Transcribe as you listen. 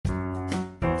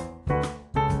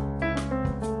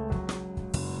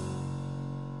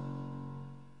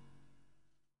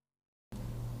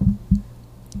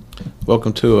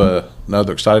Welcome to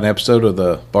another exciting episode of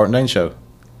the Bart and Dane Show.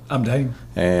 I'm Dane.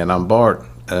 And I'm Bart.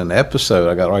 An episode,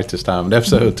 I got it right this time, an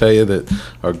episode will tell you that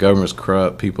our government's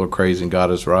corrupt, people are crazy, and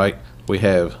God is right. We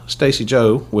have Stacy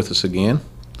Jo with us again.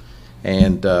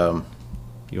 And you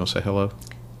want to say hello?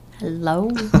 Hello.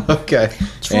 Okay.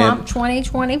 Trump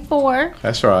 2024.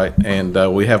 That's right. And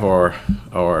we have our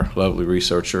lovely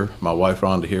researcher, my wife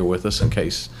Rhonda, here with us in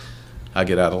case I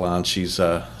get out of line. She's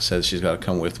says she's got to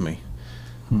come with me,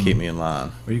 keep me in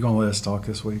line. Are you going to let us talk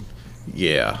this week?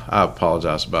 Yeah, I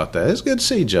apologize about that. It's good to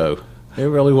see Joe. It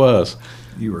really was.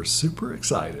 You were super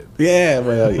excited. Yeah,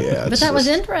 well, yeah. But that was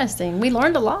interesting. We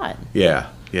learned a lot. Yeah,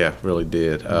 really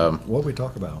did. What did we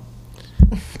talk about?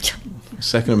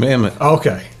 Second Amendment.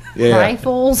 Okay. Yeah.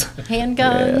 Rifles,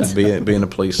 handguns. Yeah, being a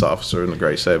police officer in the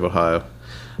great state of Ohio.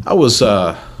 I was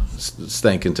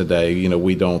thinking today,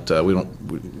 we don't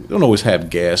always have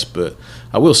guests, but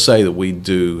I will say that we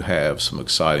do have some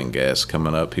exciting guests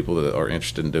coming up, people that are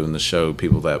interested in doing the show,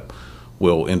 people that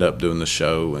will end up doing the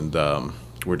show, and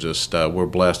we're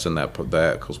blessed in that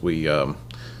because we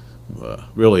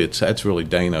really that's really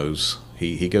Dano's.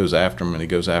 He goes after him, and he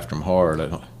goes after him hard.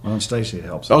 Well, and Stacy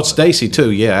helps. Oh, Stacy too.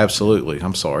 Yeah, absolutely.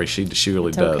 I'm sorry. She really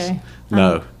It's does. okay.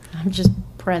 No. I'm just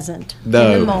present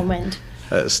No. in the moment.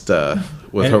 Just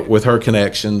with her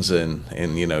connections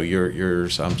and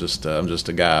yours. I'm just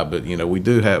a guy, but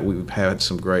we've had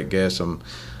some great guests, and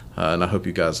I hope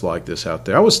you guys like this out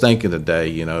there. I was thinking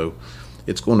today,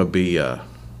 it's going to be I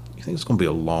think it's going to be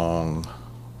a long,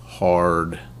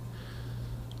 hard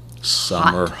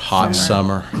hot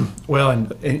summer. Well, and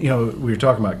we were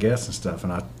talking about guests and stuff,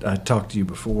 and I talked to you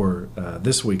before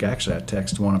this week. Actually, I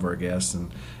texted one of our guests,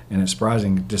 and it's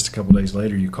surprising. Just a couple of days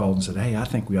later, you called and said, "Hey, I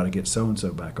think we ought to get so and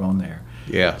so back on there."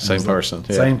 Yeah, same person.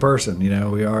 Yeah. Same person.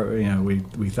 We are.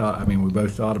 We thought. I mean, we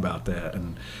both thought about that,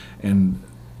 and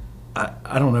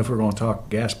I don't know if we're going to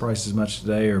talk gas prices much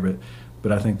today,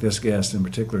 but I think this guest in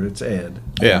particular, it's Ed.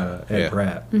 Ed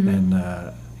Pratt, and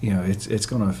it's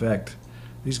going to affect.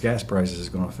 These gas prices is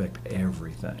going to affect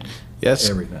everything. Yes,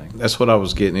 everything. That's what I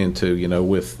was getting into.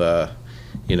 With the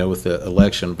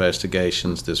election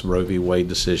investigations, this Roe v. Wade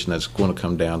decision that's going to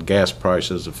come down, gas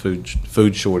prices, the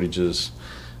food shortages,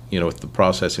 with the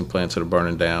processing plants that are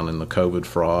burning down, and the COVID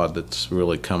fraud that's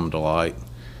really come to light,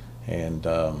 and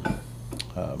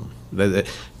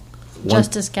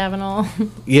Justice Kavanaugh.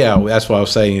 Yeah, that's what I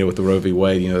was saying. With the Roe v.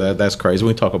 Wade, that's crazy.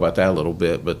 We can talk about that a little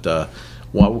bit, but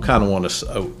we kind of want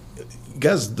to. You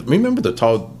guys, remember the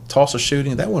Tulsa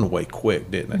shooting? That went away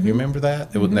quick, didn't it? Mm-hmm. You remember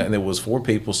that? It was 4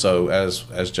 people. So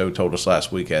as Joe told us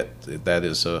last week,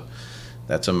 that's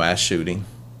a mass shooting.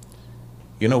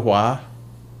 You know why?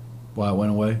 Why it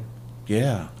went away?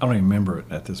 Yeah, I don't even remember it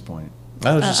at this point.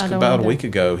 That was just about a week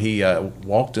ago. He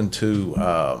walked into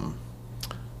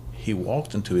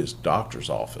his doctor's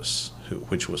office,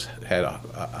 which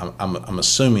I'm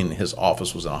assuming his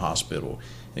office was in a hospital,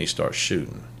 and he starts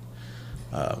shooting.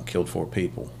 Killed 4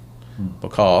 people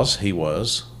because he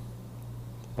was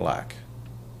black.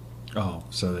 Oh,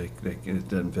 so it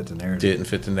doesn't fit the narrative. Didn't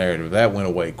fit the narrative. That went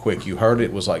away quick. You heard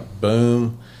it was like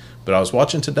boom. But I was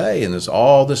watching today, and there's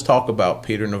all this talk about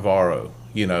Peter Navarro.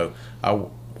 Where I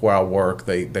work,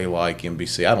 they like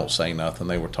NBC. I don't say nothing.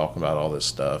 They were talking about all this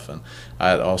stuff, and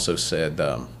I had also said,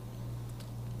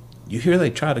 "You hear they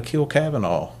tried to kill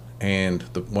Kavanaugh?" And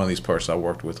one of these persons I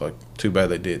worked with, like, too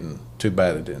bad it didn't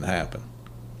happen.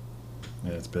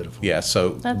 Yeah, it's pitiful. Yeah, so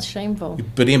That's shameful.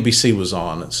 But NBC was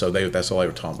on it, so that's all they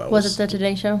were talking about. Was it the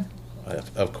Today Show?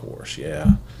 Of course,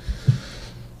 yeah.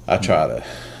 I try to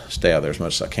stay out there as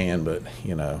much as I can, but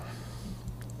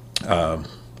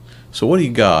so what do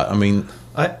you got? I mean,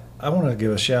 I want to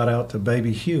give a shout out to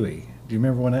Baby Huey. Do you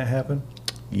remember when that happened?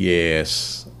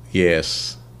 Yes,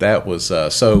 that was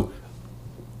so.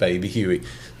 Baby Huey.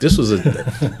 This was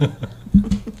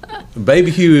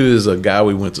Baby Huey is a guy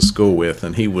we went to school with,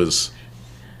 and he was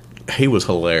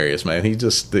hilarious, man. He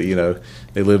just they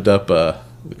lived up on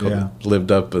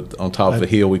top of a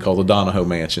hill we call the Donahoe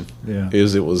Mansion. Yeah,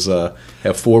 it was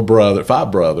have 5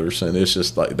 brothers, and it's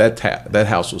just like that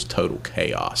house was total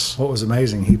chaos. What was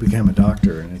amazing, he became a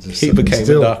doctor, and it just a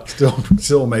doctor.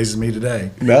 Still amazes me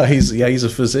today. No, he's a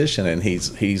physician, and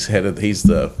he's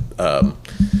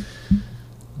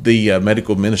the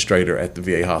medical administrator at the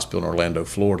VA hospital in Orlando,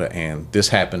 Florida, and this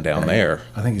happened down there.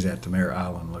 I think he's at the Mare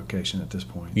Island location at this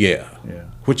point. Yeah,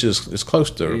 which is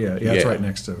close to. Yeah, it's right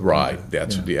next to. Right,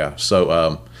 yeah.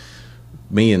 So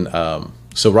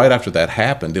so right after that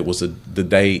happened, it was the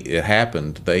day it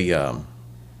happened. They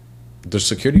the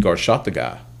security guard shot the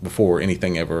guy before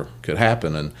anything ever could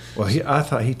happen. And Well, I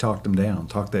thought he talked him down.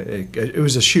 It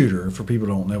was a shooter. For people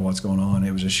who don't know what's going on,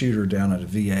 it was a shooter down at a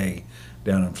VA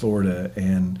down in Florida,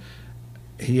 and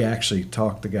he actually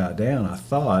talked the guy down. I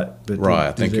thought, but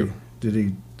Right, did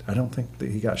he? I don't think that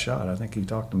he got shot. I think he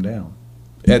talked him down.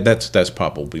 that's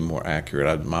probably more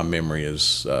accurate. My memory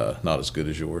is not as good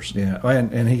as yours. Yeah,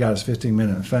 and he got his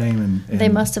 15-minute fame. And They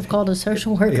must have called a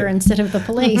social worker instead of the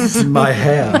police. might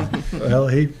have. Well,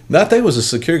 Not that he was a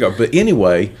security guard, but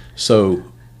anyway, so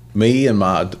me and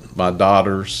my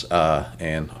daughters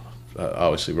and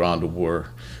obviously Rhonda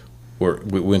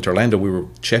we went to Orlando. We were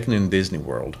checking in Disney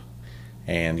World,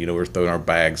 and we were throwing our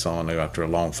bags on after a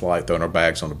long flight, throwing our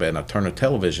bags on the bed. And I turned the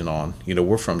television on.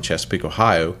 We're from Chesapeake,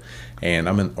 Ohio, and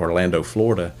I'm in Orlando,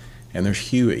 Florida, and there's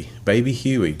Huey, Baby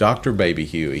Huey, Dr. Baby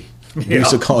Huey. We used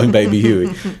to call him Baby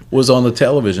Huey. Was on the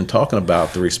television talking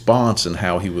about the response and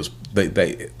how he was,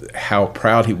 how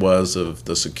proud he was of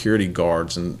the security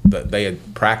guards, and that they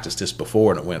had practiced this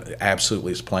before and it went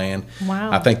absolutely as planned.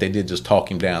 Wow. I think they did just talk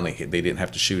him down. They didn't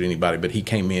have to shoot anybody, but he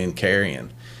came in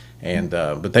carrying, and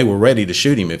but they were ready to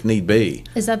shoot him if need be.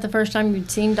 Is that the first time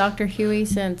you'd seen Dr. Huey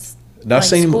since I've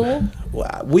seen school? him.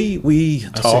 We I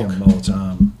talk. see him all the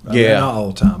time. Yeah. Not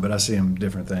all the time, but I see him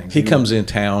different things. He comes in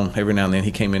town every now and then.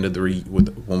 He came into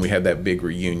when we had that big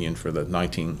reunion for the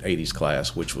 1980s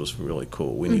class, which was really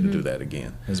cool. We need to do that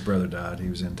again. His brother died. He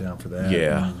was in town for that.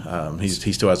 Yeah, he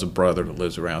still has a brother that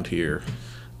lives around here,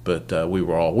 but we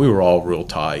were all real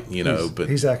tight, But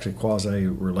He's actually quasi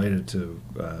related to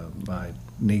my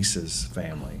niece's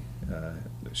family,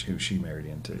 who she married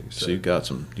into. so you got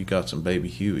some baby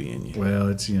Huey in you. Well,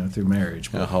 it's through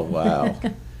marriage. But Oh wow,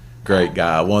 great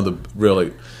guy. One of the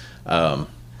really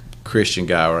Christian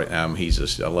guy right now.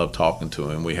 I love talking to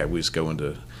him. We just go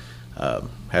into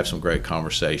have some great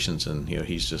conversations, and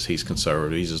he's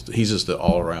conservative. He's just an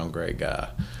all around great guy.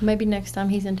 Maybe next time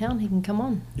he's in town, he can come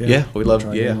on. Yeah, we love.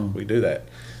 Try Yeah, him on. we do that.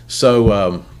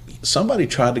 So somebody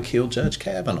tried to kill Judge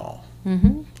Kavanaugh. Mm-hmm.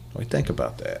 What do you think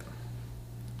about that?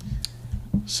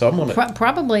 Someone.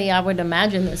 Probably, I would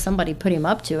imagine that somebody put him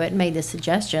up to it and made the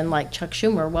suggestion, like Chuck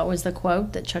Schumer. What was the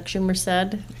quote that Chuck Schumer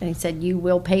said? And he said, "You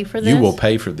will pay for this." You will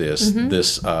pay for this,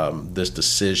 Mm-hmm. this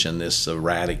decision, this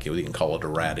erratic. You can call it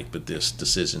erratic, but this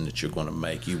decision that you're going to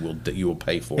make, you will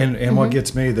pay for. And what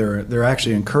gets me, they're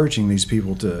actually encouraging these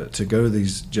people to go to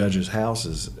these judges'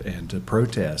 houses and to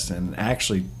protest. And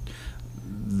actually,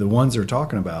 the ones they're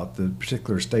talking about, the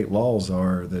particular state laws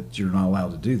are that you're not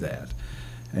allowed to do that.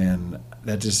 And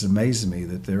that just amazes me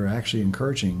that they're actually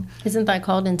encouraging. Isn't that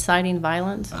called inciting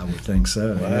violence? I would think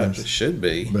so. Well, Yes. it should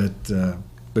be.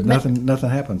 But nothing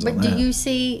happens on But that. do you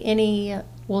see any,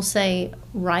 we'll say,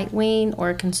 right-wing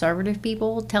or conservative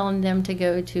people telling them to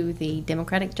go to the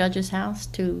Democratic judge's house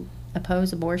to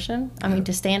oppose abortion? I mean,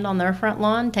 to stand on their front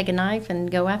lawn, take a knife, and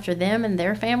go after them and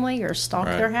their family, or stalk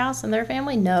Right. their house and their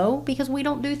family? No, because we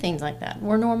don't do things like that.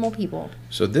 We're normal people.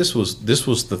 So this was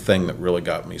the thing that really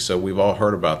got me. So we've all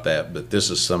heard about that, but this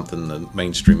is something the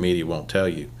mainstream media won't tell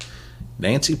you.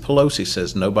 Nancy Pelosi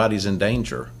says nobody's in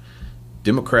danger.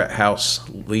 Democrat House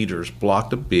leaders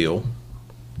blocked a bill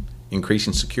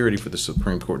increasing security for the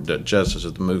Supreme Court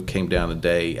justices. The move came down a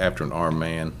day after an armed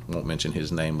man, won't mention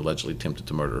his name, allegedly attempted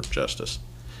to murder a justice.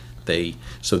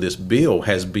 So this bill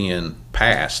has been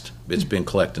passed. It's been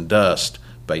collecting dust,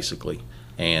 basically,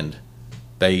 and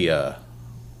they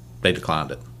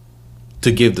declined it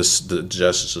to give the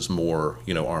justices more,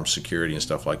 armed security and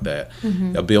stuff like that.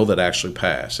 Mm-hmm. A bill that actually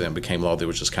passed and became law. They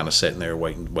was just kind of sitting there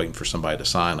waiting for somebody to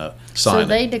sign So it.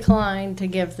 they declined to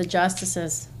give the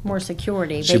justices more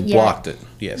security. She but yet blocked it.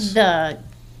 Yes.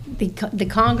 The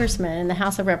congressmen in the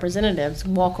House of Representatives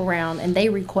walk around and they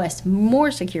request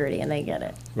more security and they get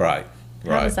it. Right. How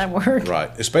Right. does that work? Right.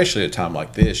 Especially at a time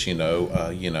like this, it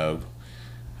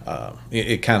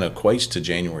kind of equates to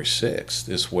January 6th.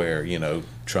 Is where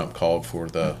Trump called for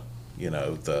the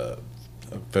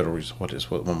federal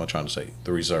what am I trying to say?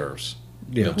 The reserves.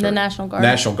 Yeah. Military. The National Guard.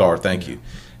 National Guard. Thank you.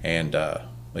 And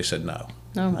they said no.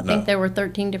 No, I think there were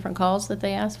 13 different calls that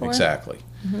they asked for. Exactly.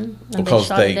 And Because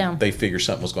they shot it down. they figured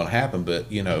something was going to happen, but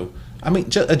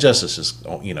a justice has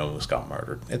got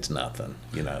murdered. It's nothing.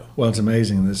 Well, it's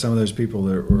amazing that some of those people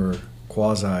that were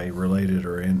quasi-related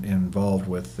or involved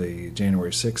with the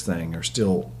January 6th thing are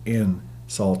still in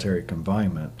solitary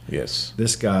confinement. Yes.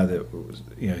 This guy that was,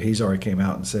 he's already came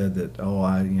out and said that,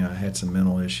 I had some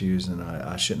mental issues and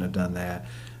I shouldn't have done that.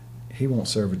 He won't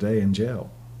serve a day in jail.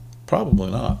 Probably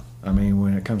not. I mean,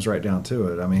 when it comes right down to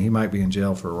it, I mean, he might be in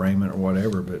jail for arraignment or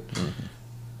whatever, but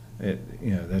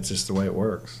that's just the way it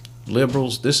works.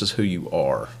 Liberals, this is who you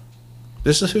are.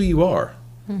 This is who you are.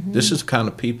 This is the kind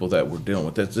of people that we're dealing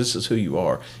with. This is who you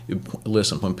are.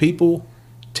 Listen, when people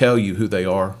tell you who they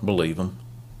are, believe them,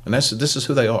 and this is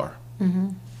who they are.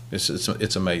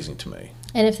 It's amazing to me.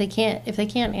 And if they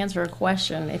can't answer a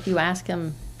question, if you ask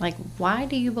them, like, why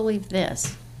do you believe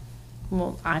this?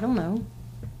 Well, I don't know.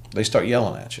 They start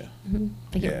yelling at you.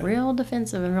 They get real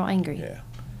defensive and real angry. Yeah,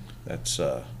 that's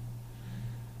what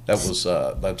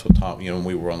Tom. When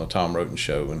we were on the Tom Roten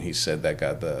show, and he said that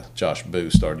guy, the Josh Boo,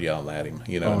 started yelling at him.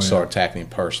 And started attacking him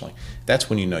personally. That's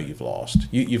when you know you've lost.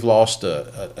 You've lost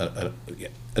a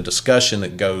discussion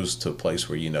that goes to a place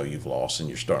where you've lost, and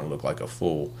you're starting to look like a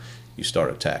fool. You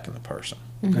start attacking the person,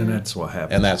 and that's what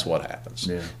happens.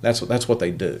 Yeah, that's what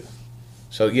they do.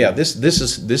 So yeah, this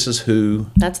is who.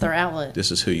 That's their outlet.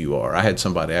 This is who you are. I had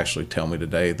somebody actually tell me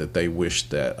today that they wished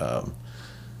that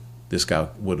this guy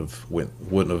would have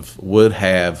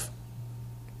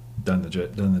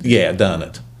done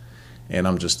it. And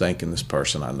I'm just thinking, this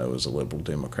person I know is a liberal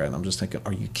Democrat. And I'm just thinking,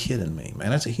 are you kidding me, man?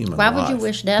 That's a human life. Why would you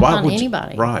wish death on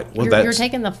anybody? Right. Well, you're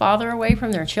taking the father away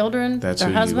from their children, their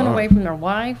husband away from their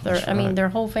wife, their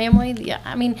whole family. Yeah,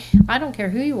 I mean, I don't care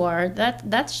who you are.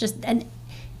 That's just, and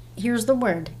here's the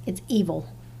word, it's evil.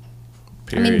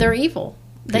 Period. I mean, they're evil.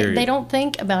 Period. They don't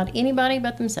think about anybody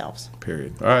but themselves.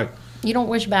 Period. All right. You don't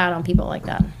wish bad on people like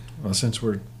that. Well, since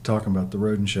we're talking about the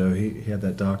Roden show, he had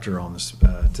that doctor on this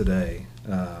today.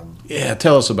 Yeah,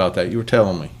 tell us about that. You were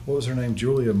telling me. What was her name?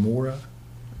 Julia Mora.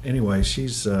 Anyway,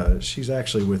 she's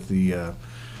actually with the,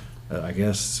 I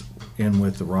guess,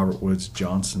 with the Robert Woods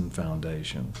Johnson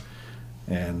Foundation.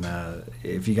 And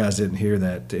if you guys didn't hear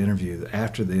that interview,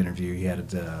 after the interview, he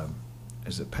had,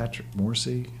 is it Patrick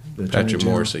Morrissey? Patrick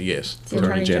Morrissey, yes. The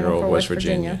Attorney General of West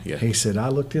Virginia. Yeah. He said, I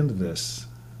looked into this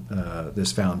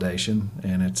foundation,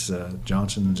 and it's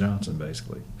Johnson & Johnson,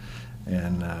 basically.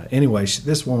 And anyway,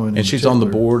 this woman... And she's on the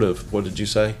board of, what did you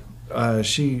say?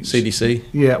 CDC?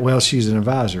 Yeah, well, she's an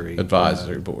advisory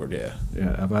board, yeah.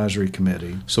 Yeah, advisory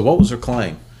committee. So what was her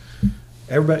claim?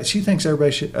 She thinks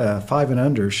everybody should 5 and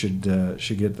under should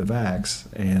get the vax,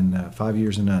 and 5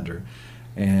 years and under.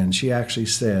 And she actually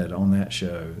said on that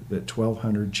show that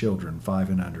 1,200 children 5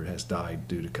 and under has died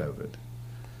due to COVID.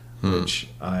 Which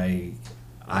I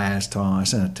asked Tom. I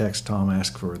sent a text. Tom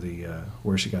asked for the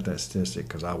where she got that statistic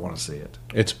because I want to see it.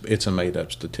 It's a made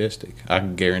up statistic. I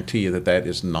can guarantee you that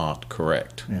is not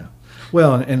correct. Yeah.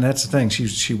 Well, and that's the thing.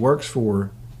 She works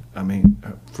for. I mean,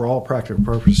 for all practical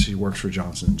purposes, she works for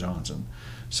Johnson & Johnson.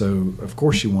 So of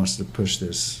course she wants to push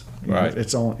this. Right.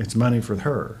 It's money for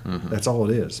her. That's all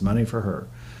it is. Money for her.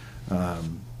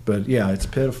 But yeah, it's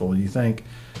pitiful. You think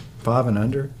 5 and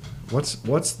under. What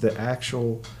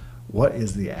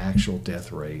is the actual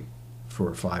death rate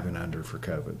for 5 and under for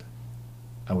COVID?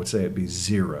 I would say it'd be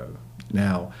 0.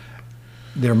 Now,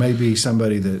 there may be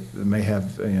somebody that may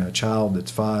have a child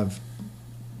that's 5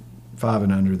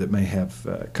 and under that may have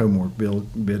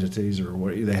comorbidities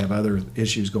or they have other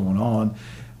issues going on,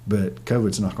 but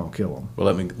COVID's not going to kill them.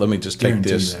 Well, let me just take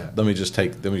this. Let me just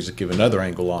give another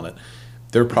angle on it.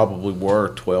 There probably were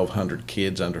 1,200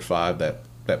 kids under 5 that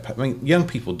young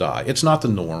people die. It's not the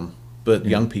norm. But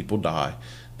young people die.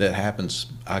 That happens.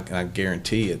 I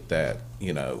guarantee it that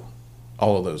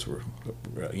all of those were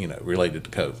related to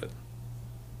COVID.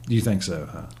 Do you think so?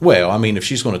 Huh? Well, I mean, if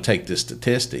she's going to take this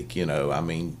statistic, do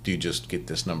you just get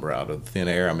this number out of thin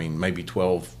air? I mean, maybe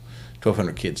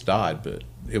 1,200 kids died, but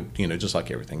it, just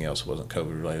like everything else, wasn't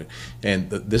COVID related.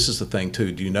 And this is the thing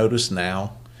too. Do you notice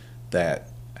now that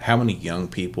how many young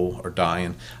people are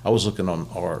dying? I was looking on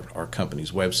our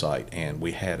company's website, and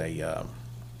we had a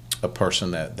person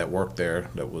that worked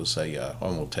there that was I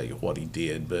won't tell you what he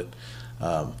did, but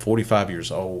 45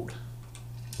 years old,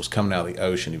 was coming out of the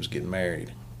ocean. He was getting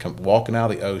married, walking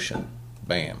out of the ocean,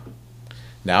 bam.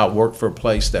 Now I worked for a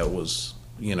place that was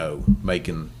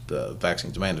making the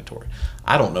vaccines mandatory.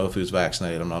 I don't know if he was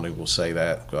vaccinated. I'm not even going to say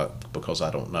that because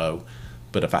I don't know.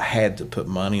 But if I had to put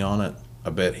money on it, I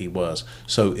bet he was.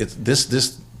 So this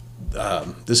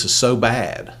is so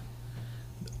bad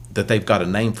that they've got a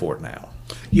name for it now.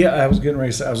 Yeah, I was getting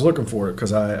ready to say, I was looking for it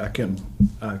because I couldn't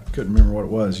remember what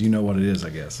it was. You know what it is, I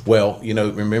guess. Well,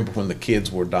 remember when the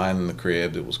kids were dying in the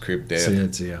crib? It was crib death.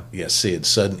 SIDS, yeah. Yeah, SIDS,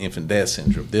 sudden infant death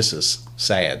syndrome. This is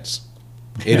SADS.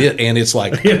 It is, and it's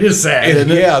like it is sad.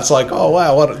 Isn't it? Yeah, it's like, oh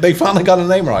wow, they finally got a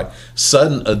name right.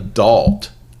 Sudden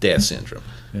adult death syndrome.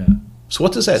 Yeah. So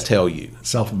what does that tell you?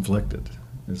 Self-inflicted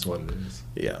is what it is.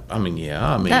 Yeah,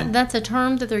 that's a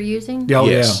term that they're using. Yeah,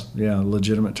 yes. yeah,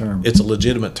 legitimate term. It's a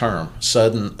legitimate term.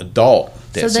 Sudden adult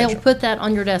death syndrome. So they'll put that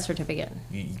on your death certificate.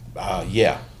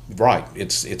 Yeah, right.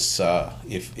 It's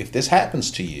if this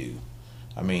happens to you,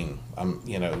 I mean,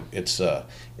 it's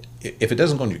if it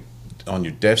doesn't go on your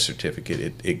death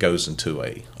certificate, it goes into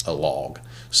a log.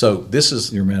 So this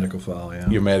is Your medical file, yeah.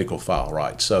 your medical file,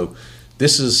 right? So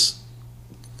this is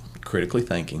critically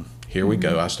thinking. Here we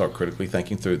go. I start critically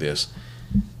thinking through this.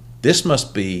 This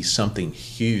must be something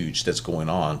huge that's going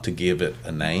on to give it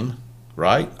a name,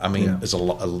 right? I mean, Yeah. it's a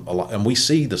lot, and we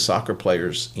see the soccer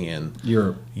players in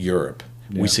Europe.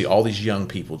 Yeah. We see all these young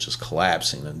people just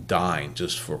collapsing and dying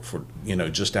just for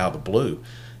just out of the blue.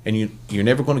 And you're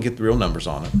never going to get the real numbers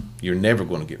on it. You're never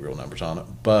going to get real numbers on it.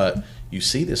 But you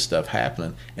see this stuff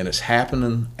happening, and it's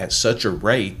happening at such a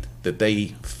rate that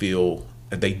they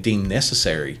deem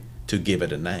necessary to give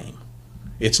it a name.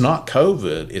 It's not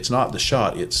COVID. It's not the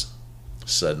shot. It's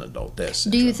sudden adult death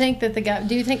syndrome. Do you think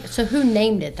that so who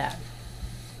named it that?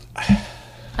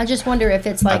 I just wonder if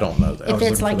it's like, I don't know that. I if was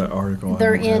it's looking like for that article. I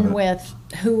they're don't have in it. with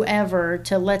whoever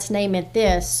to let's name it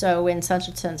this, so in such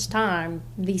and such time,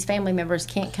 these family members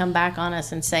can't come back on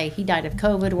us and say he died of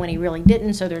COVID when he really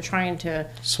didn't, so they're trying to.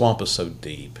 Swamp is so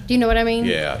deep. Do you know what I mean?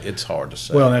 Yeah, it's hard to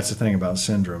say. Well, that's the thing about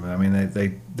syndrome. I mean,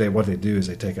 they what they do is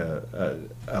they take a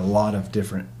lot of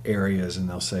different areas and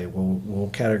they'll say, well, we'll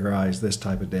categorize this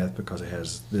type of death because it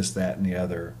has this, that, and the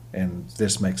other, and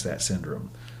this makes that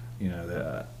syndrome.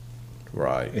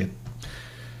 right.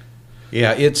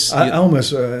 Yeah, I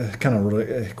almost kind of really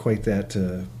equate that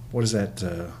to what is that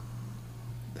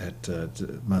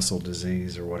muscle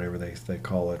disease or whatever they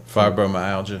call it.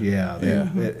 fibromyalgia. Yeah.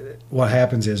 What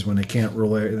happens is when they can't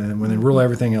rule when they rule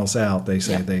everything else out, they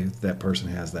say that person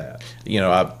has that.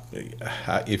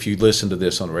 If you listen to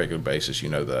this on a regular basis, you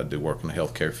know that I do work in the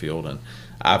healthcare field, and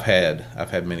I've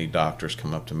had many doctors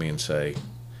come up to me and say,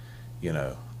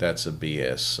 that's a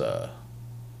BS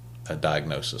a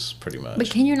diagnosis, pretty much.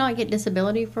 But can you not get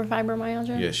disability for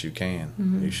fibromyalgia? Yes, you can.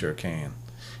 Mm-hmm. You sure can.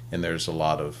 And there's a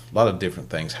lot of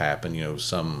different things happen.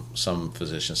 Some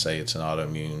physicians say it's an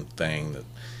autoimmune thing that,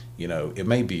 it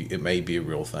may be a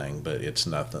real thing, but it's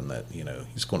nothing that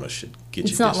he's going to should get you.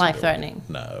 It's not disability. life-threatening.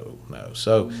 No.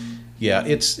 So, yeah,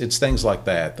 it's things like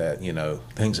that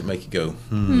things that make you go,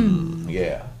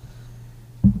 yeah.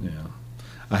 Yeah.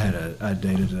 I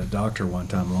dated a doctor one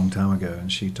time a long time ago,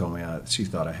 and she told me she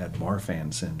thought I had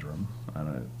Marfan syndrome. I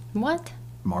don't know. What?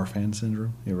 Marfan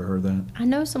syndrome? You ever heard that? I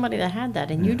know somebody that had that,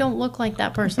 and you don't look like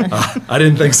that person. I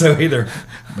didn't think so either.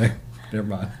 Never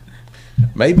mind.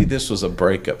 Maybe this was a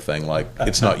breakup thing, like,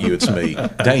 it's not you, it's me.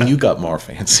 Dang, you got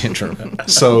Marfan syndrome.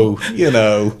 So,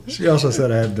 She also said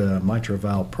I had mitral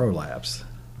valve prolapse.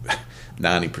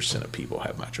 90% of people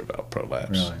have mitral valve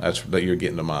prolapse. Really? But you're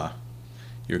getting to my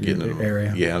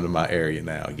area. Yeah, into my area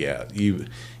now. Yeah,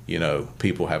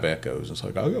 people have echoes. It's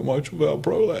like, I got mitral valve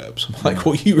prolapse. I'm like,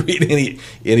 well, you read any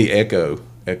echo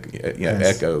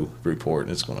report,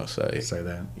 and it's going to say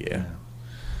that.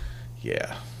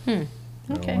 Yeah.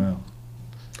 Okay. Oh, well.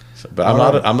 So, but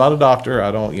I'm not a doctor.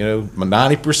 I don't.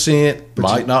 90%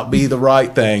 might not be the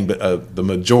right thing, but the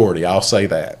majority, I'll say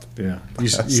that. Yeah.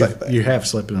 that. You have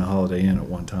slept in a Holiday Inn at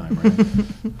one time,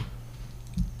 right?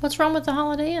 What's wrong with the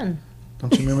Holiday Inn?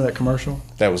 Don't you remember that commercial?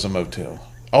 That was a motel.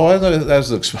 Oh, that was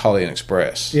the Holiday Inn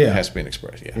Express. Yeah. It has to be an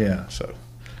Express. Yeah. Yeah. So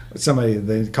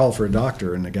They called for a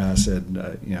doctor, and the guy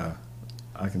said,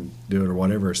 I can do it or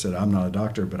whatever. Said, I'm not a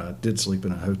doctor, but I did sleep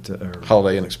in a hotel.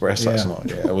 Holiday Inn Express last night.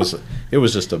 Yeah, it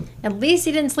was just a. At least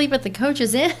he didn't sleep at the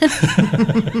Coach's Inn.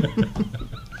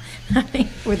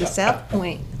 Or the South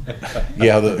Point.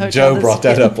 Yeah, Hotel Joe is brought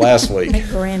that getting- up last week.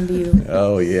 Grandview.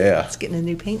 Oh yeah. It's getting a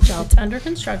new paint job. It's under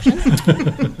construction.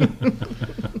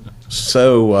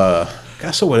 So,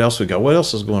 so what else we got? What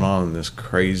else is going on in this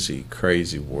crazy,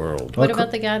 crazy world? What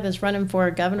about the guy that's running for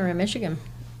governor in Michigan?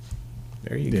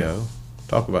 There you go.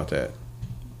 Talk about that.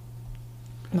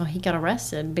 Well, he got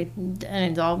arrested, and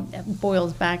it all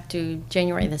boils back to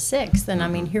January the 6th. And I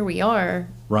mean, here we are,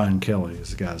 Ryan Kelly is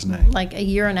the guy's name. like a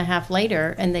year and a half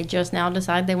later, and they just now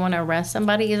decide they want to arrest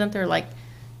somebody. Isn't there like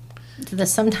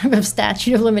some type of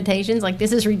statute of limitations? Like,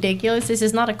 this is ridiculous. This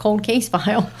is not a cold case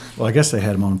file. Well, I guess they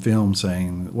had him on film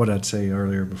saying what I'd say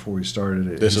earlier before we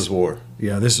started. This is war.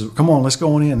 Yeah, come on, let's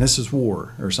go on in. This is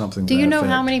war or something. Do you know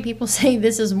how many people say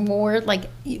this is war? Like,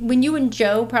 when you and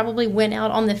Joe probably went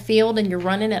out on the field and you're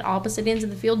running at opposite ends of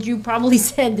the field, you probably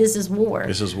said this is war.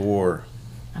 This is war.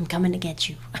 I'm coming to get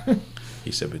you. He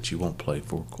said, but you won't play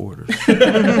 4 quarters.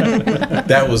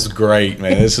 That was great,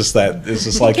 man. It's just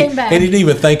like, came back. and he didn't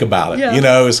even think about it.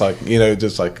 Yeah. It's like,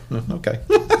 just like, okay.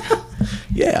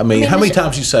 Yeah, I mean, how many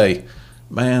times you say,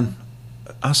 man,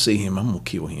 I see him, I'm going to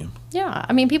kill him. Yeah,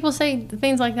 I mean, people say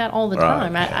things like that all the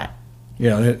time.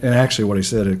 Yeah, and actually what he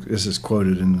said, this is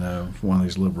quoted in one of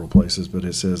these liberal places, but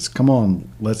it says, come on,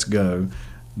 let's go.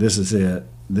 This is it.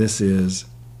 This is,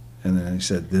 and then he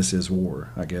said, this is war.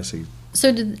 I guess he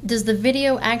So does the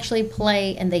video actually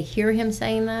play and they hear him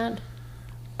saying that?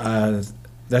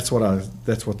 That's what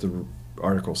the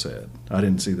article said. I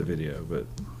didn't see the video, but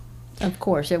Of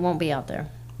course, it won't be out there.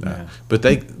 yeah. But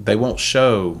they won't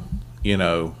show, you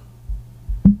know.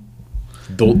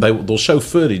 They'll show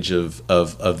footage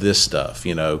of this stuff,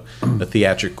 you know, a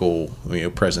theatrical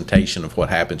presentation of what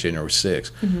happened January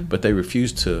 6th, but they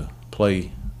refuse to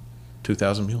play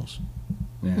 2,000 Mules.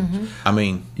 Yeah. I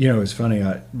mean, It's funny.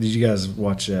 Did you guys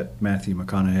watch that Matthew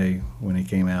McConaughey when he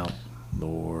came out?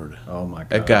 Lord, Oh my God,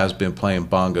 that guy's been playing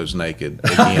bongos naked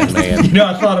again, man.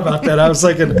 I thought about that. I was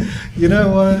thinking, you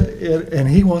know what? And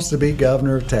he wants to be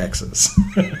governor of Texas.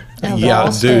 Of Yeah,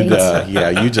 all dude.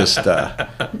 states. You just.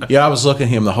 I was looking at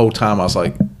him the whole time. I was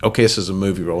like, okay, this is a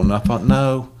movie role, and I thought,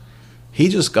 no, he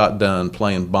just got done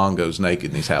playing bongos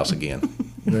naked in his house again,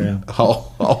 Yeah.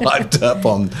 all hyped up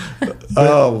on.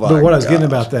 Oh my! But what I was getting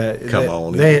gosh. about that, Come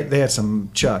on, they had some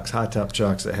chucks, high top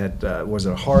chucks that had was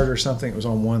it a heart or something? It was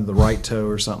on one of the right toe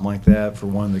or something like that for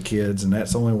one of the kids, and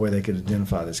that's the only way they could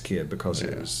identify this kid because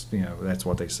it was that's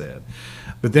what they said.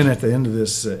 But then at the end of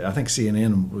this, I think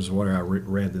CNN was where I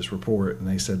read this report, and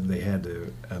they said they had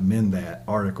to amend that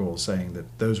article saying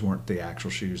that those weren't the actual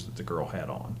shoes that the girl had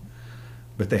on,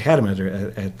 but they had them at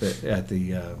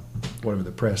the whatever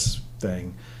the press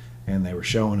thing. And they were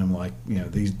showing him like,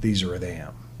 these are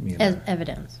them. As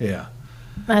evidence. Yeah.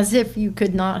 As if you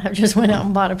could not have just went out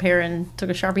and bought a pair and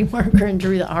took a Sharpie marker and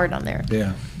drew the heart on there.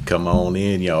 Yeah. Come on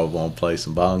in, y'all want to play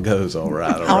some bongos? All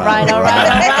right. All right.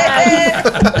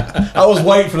 I was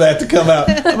waiting for that to come out.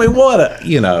 I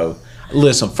mean,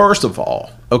 listen, first of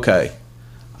all, okay,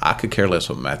 I could care less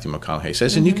what Matthew McConaughey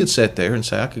says, and you could sit there and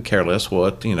say, I could care less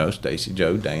what, Stacy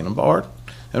Jo, Dana, Bart,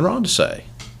 and Rhonda say.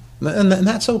 And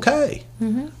that's okay.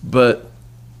 But,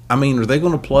 I mean, are they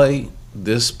going to play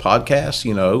this podcast?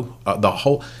 The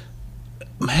whole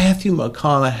Matthew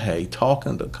McConaughey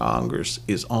talking to Congress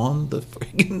is on the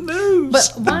freaking news.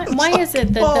 But why is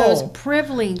it that those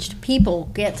privileged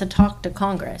people get to talk to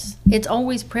Congress? It's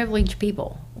always privileged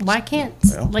people. Why can't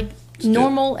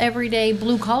normal, everyday,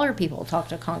 blue-collar people talk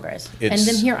to Congress and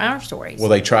then hear our stories? Well,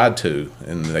 they tried to,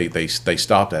 and they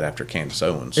stopped that after Candace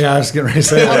Owens. Yeah, I was getting ready to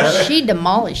say that. She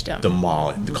demolished them.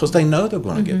 Demolished. Because they know they're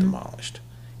going to get demolished.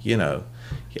 Yeah,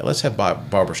 let's have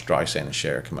Barbara Streisand and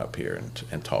Cher come up here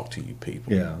and talk to you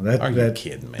people. Yeah, Are you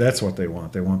kidding me? That's what they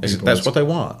want. They want people. That's what they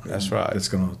want. That's right. It's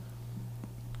going to.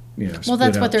 Well,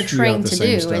 that's what they're trained to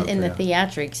do stuff, in the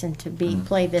theatrics and to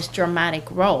play this dramatic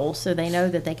role, so they know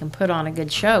that they can put on a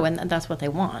good show, and that's what they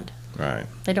want. Right.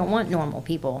 They don't want normal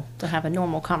people to have a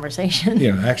normal conversation.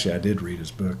 Actually, I did read his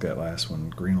book, that last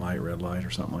one, Green Light, Red Light, or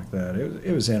something like that.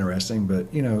 It was interesting, but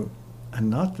I'm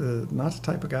not the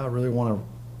type of guy I really want to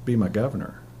be my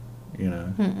governor.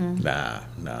 Nah.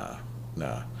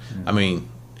 I mean,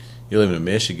 you live in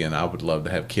Michigan, I would love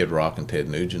to have Kid Rock and Ted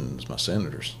Nugent as my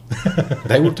senators.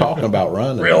 They were talking about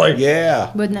running. Really?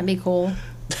 Yeah. Wouldn't that be cool?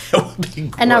 That would be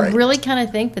great. And I really kind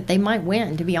of think that they might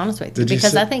win, to be honest with you, Did you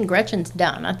because see- I think Gretchen's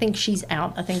done. I think she's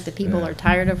out. I think the people are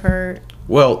tired of her.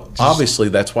 Well, obviously,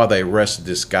 that's why they arrested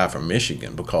this guy from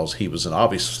Michigan, because he was an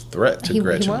obvious threat to He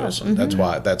Gretchen was. Wilson.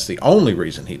 That's the only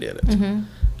reason he did it.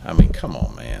 I mean, come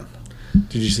on, man.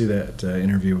 Did you see that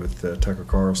interview with Tucker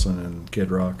Carlson and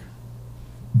Kid Rock?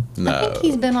 No. I think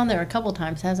he's been on there a couple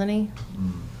times, hasn't he?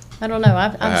 I don't know.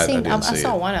 I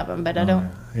saw one of them, but I don't.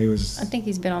 He was I think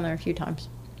he's been on there a few times.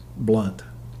 blunt.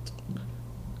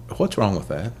 What's wrong with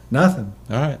that? Nothing.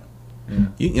 All right.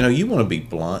 Yeah. You want to be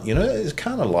blunt. It's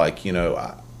kind of like,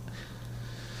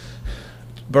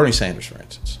 Bernie Sanders, for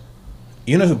instance.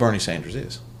 You know who Bernie Sanders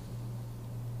is?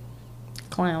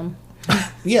 Clown.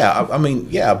 Yeah, I mean,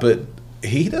 yeah, but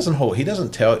he'll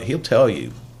tell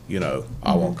you,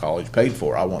 I want college paid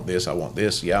for. I want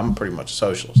this. Yeah, I'm pretty much a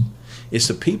socialist. It's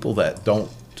the people that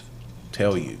don't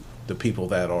tell you, the people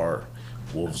that are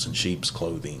wolves in sheep's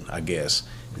clothing, I guess.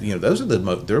 Those are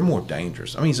they're more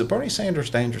dangerous. I mean, is Bernie Sanders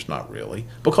dangerous? Not really.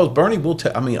 Because Bernie will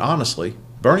honestly,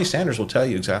 Bernie Sanders will tell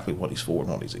you exactly what he's for and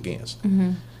what he's against.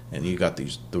 And you got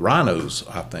the rhinos,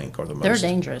 I think, are the most... They're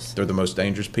dangerous. They're the most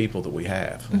dangerous people that we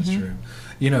have. That's true.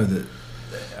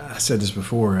 I said this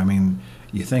before. I mean,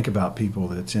 you think about people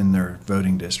that's in their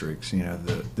voting districts.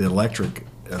 The electorate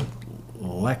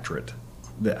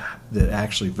that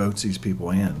actually votes these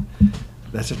people in.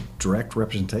 That's a direct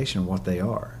representation of what they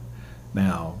are.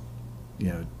 Now,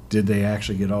 did they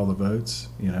actually get all the votes?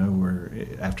 Where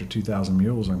after 2,000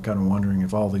 Mules, I'm kind of wondering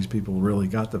if all these people really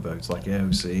got the votes, like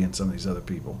AOC and some of these other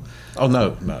people. Oh,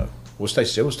 no. Well,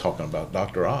 Stacy Jo was talking about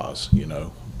Dr. Oz,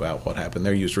 about what happened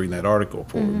there. You was reading that article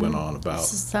before we went on about...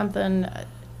 Something,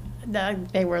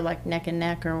 that they were like neck and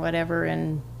neck or whatever,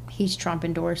 and he's Trump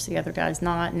endorsed, the other guy's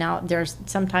not. Now there's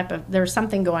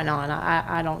something going on.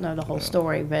 I don't know the whole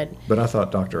story, but I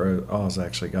thought Dr. Oz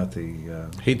actually got the.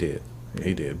 He did.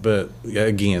 He did. But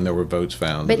again, there were votes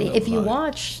found. But if you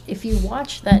watch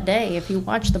that day, if you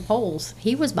watch the polls,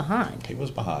 he was behind. He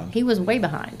was behind. He was way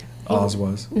behind. Oz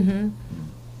was. Mm-hmm.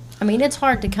 I mean, it's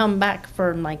hard to come back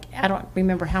from, like, I don't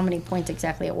remember how many points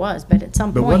exactly it was, but at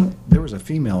some point. There was a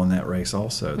female in that race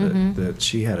also that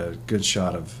she had a good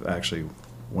shot of actually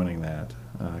winning that.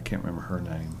 I can't remember her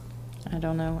name. I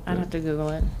don't know. I'd have to Google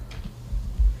it.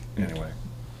 Anyway.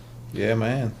 Yeah,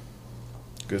 man.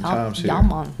 Good times here.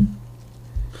 Y'all on.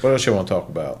 What else you want to talk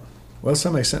about? Well,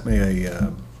 somebody sent me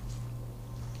a,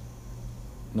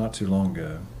 not too long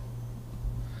ago,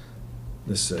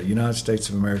 this United States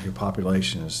of America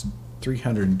population is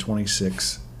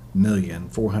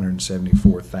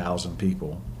 326,474,000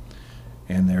 people,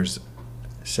 and there's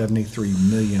 73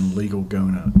 million legal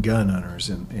gun owners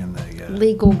in the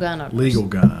Legal gun owners. legal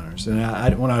gun owners.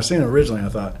 And when I was seeing it originally, I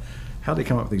thought, how did they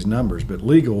come up with these numbers? But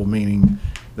legal meaning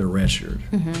they're registered,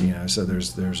 so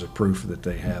there's a proof that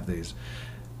they have these.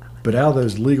 But out of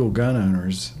those legal gun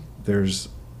owners, there's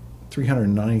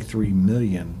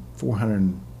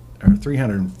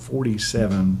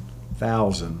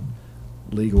 347,000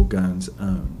 legal guns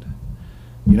owned.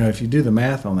 If you do the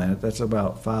math on that, that's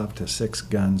about 5 to 6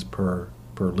 guns per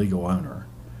legal owner.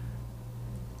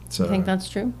 So You think that's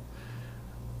true?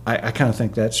 I kind of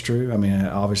think that's true. I mean,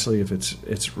 obviously, if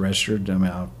it's registered,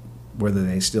 whether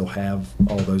they still have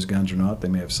all those guns or not, they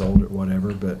may have sold it,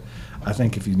 whatever. But I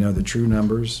think if you know the true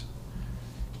numbers,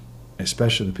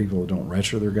 especially the people who don't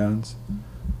register their guns,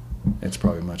 it's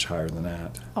probably much higher than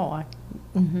that. Oh, I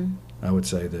would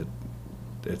say that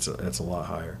it's a lot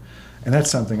higher. And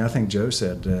that's something I think Joe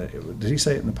said. Did he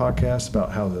say it in the podcast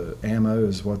about how the ammo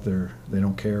is what they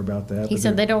don't care about that? He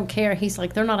said they don't care. He's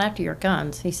like, they're not after your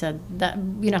guns. He said that,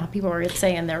 how people are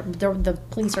saying the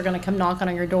police are going to come knocking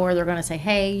on your door. They're going to say,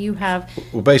 hey, you have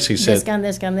basically this gun,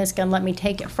 this gun, this gun. Let me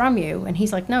take it from you. And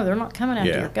he's like, no, they're not coming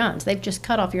after your guns. They've just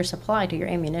cut off your supply to your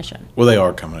ammunition. Well, they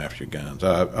are coming after your guns.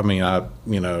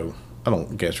 I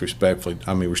don't guess respectfully.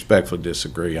 I mean, respectfully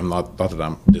disagree. I'm not that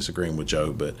I'm disagreeing with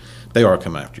Joe, but they are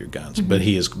coming after your guns. But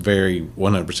he is very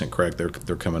 100% correct. They're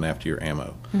coming after your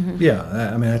ammo.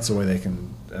 Yeah, I mean that's the way they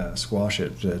can squash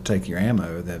it. Take your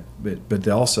ammo. But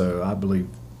also, I believe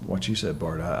what you said,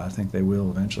 Bart. I think they will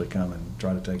eventually come and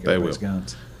try to take everybody's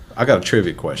guns. I got a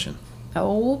trivia question.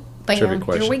 Oh, bam! Trivia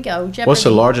question. Here we go. Jeopardy. What's the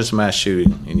largest mass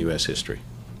shooting in U.S. history?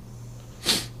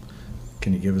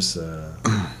 Can you give us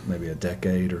maybe a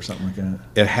decade or something like that?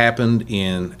 It happened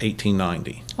in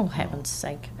 1890. Oh, heaven's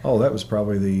sake! Oh, that was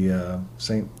probably the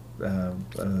St.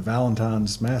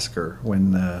 Valentine's Massacre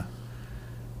when.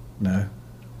 No.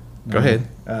 Go ahead.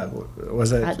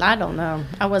 Was that? I don't know.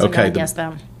 I wasn't going to guess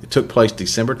them. It took place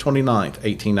December 29th,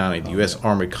 1890. The U.S.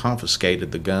 Army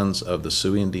confiscated the guns of the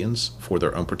Sioux Indians for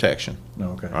their own protection.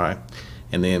 Okay. All right.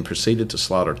 And then proceeded to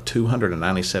slaughter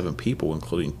 297 people,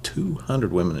 including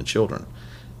 200 women and children.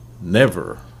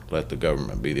 Never let the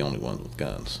government be the only ones with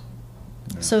guns.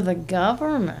 Yeah. So the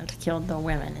government killed the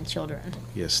women and children.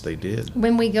 Yes, they did.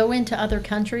 When we go into other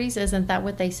countries, isn't that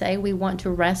what they say? We want to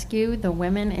rescue the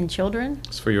women and children.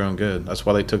 It's for your own good. That's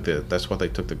why they took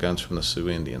the guns from the Sioux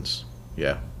Indians.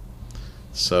 Yeah.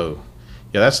 So,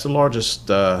 yeah, that's the largest.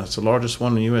 It's the largest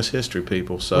one in U.S. history,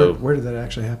 people. So where did that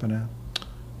actually happen at?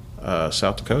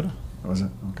 South Dakota. Was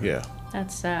it? Okay. Yeah.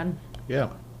 That's sad. Yeah.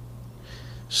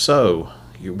 So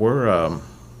we're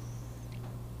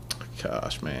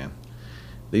gosh, man,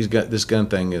 this gun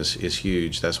thing is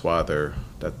huge. That's why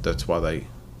that's why they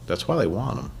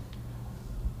want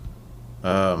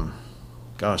them.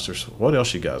 Gosh, there's what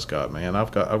else you guys got, man?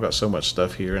 I've got so much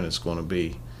stuff here, and it's going to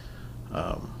be.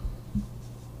 Well,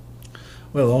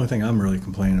 the only thing I'm really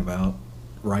complaining about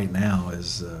right now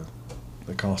is the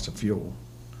cost of fuel.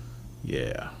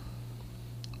 Yeah.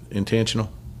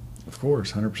 Intentional? Of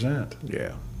course, 100%.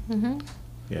 Yeah. Mm-hmm.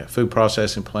 Yeah, food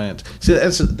processing plants. See,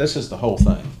 this is the whole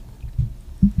thing.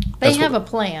 They have a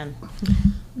plan.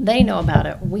 They know about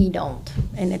it. We don't.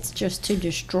 And it's just to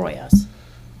destroy us.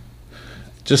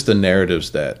 Just the narratives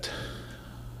that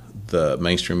the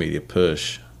mainstream media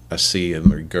push, I see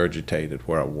them regurgitated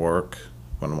where I work,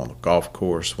 when I'm on the golf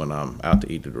course, when I'm out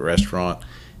to eat at a restaurant.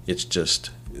 It's just,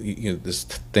 there's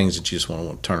things that you just want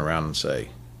to turn around and say,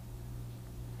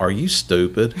 are you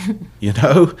stupid?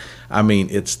 I mean,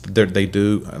 they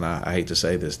do, and I hate to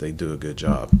say this, they do a good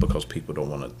job because people don't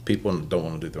want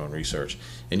to do their own research.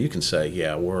 And you can say,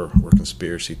 yeah, we're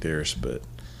conspiracy theorists, but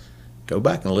go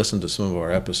back and listen to some of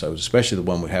our episodes, especially the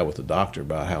one we had with the doctor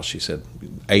about how she said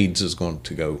AIDS is going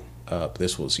to go up.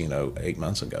 This was, 8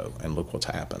 months ago, and look what's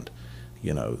happened.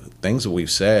 Things that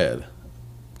we've said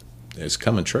is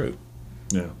coming true.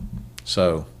 Yeah.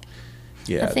 So,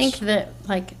 yeah. I think that,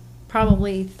 like,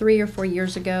 probably 3 or 4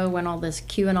 years ago, when all this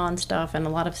QAnon stuff and a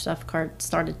lot of stuff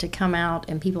started to come out,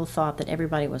 and people thought that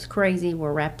everybody was crazy,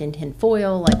 were wrapped in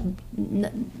tinfoil, like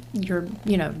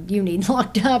you need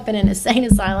locked up in an insane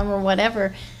asylum or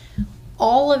whatever.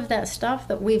 All of that stuff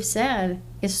that we've said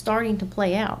is starting to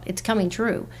play out. It's coming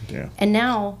true. Yeah. And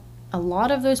now a lot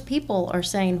of those people are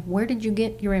saying, where did you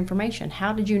get your information?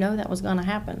 How did you know that was going to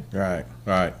happen? Right.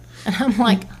 And I'm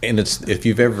like, And if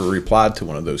you've ever replied to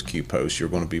one of those Q posts, you're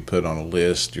going to be put on a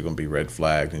list, you're going to be red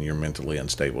flagged, and you're mentally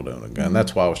unstable doing it. And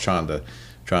that's why I was trying to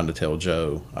tell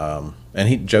Joe,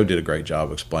 and Joe did a great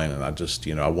job explaining. I just,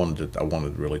 I wanted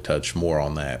to really touch more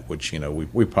on that, which,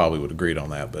 we probably would agreed on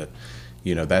that, but,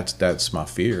 that's my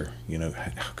fear.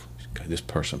 This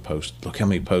person posted, look how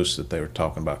many posts that they were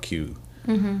talking about Q.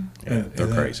 mm-hmm. Yeah,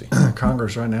 they're crazy.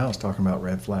 Congress right now is talking about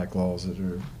red flag laws that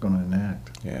are going to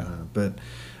enact. Yeah. But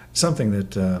something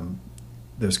that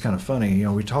was kind of funny,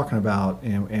 we're talking about,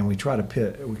 and we try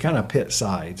to kind of pit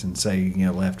sides and say,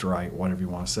 left, right, whatever you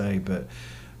want to say. But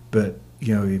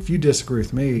if you disagree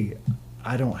with me,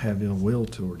 I don't have ill will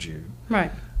towards you.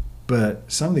 right.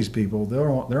 But some of these people, they're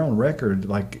on record.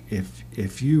 Like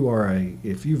if you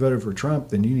voted for Trump,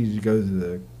 then you need to go to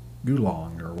the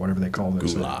gulag or whatever they call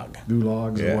those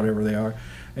gulags Yeah. or whatever they are,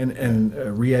 and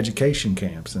re-education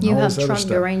camps and You all have this other Trump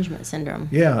stuff. derangement syndrome.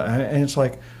 Yeah, and it's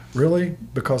like, really,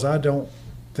 because I don't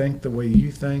think the way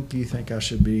you think I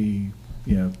should be,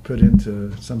 put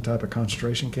into some type of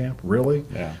concentration camp. Really?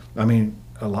 Yeah. I mean,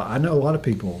 I know a lot of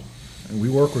people, and we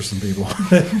work with some people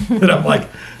that I'm like,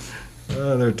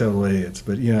 oh, they're total idiots,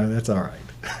 but that's all right.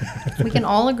 We can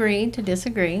all agree to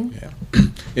disagree. Yeah.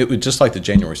 It was just like the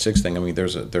January 6th thing. I mean,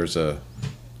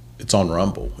 it's on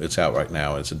Rumble. It's out right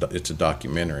now. It's a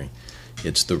documentary.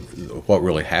 It's what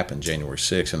really happened January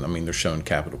 6th. And I mean, they're showing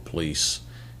Capitol Police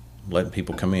letting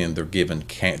people come in. They're giving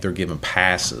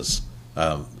passes,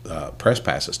 press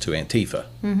passes to Antifa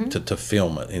to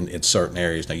film it in certain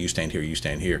areas. Now you stand here, you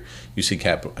stand here. You see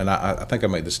Capitol, and I think I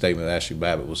made the statement that Ashley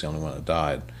Babbitt was the only one that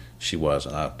died. She was,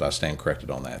 and I stand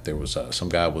corrected on that. There was some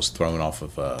guy was thrown off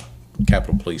of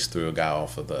Capitol Police, threw a guy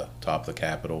off of the top of the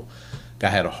Capitol. Guy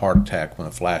had a heart attack when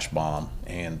a flash bomb,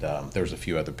 and there was a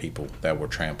few other people that were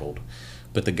trampled.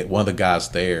 But one of the guys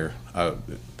there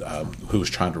who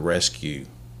was trying to rescue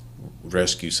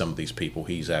some of these people,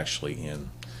 he's actually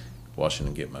in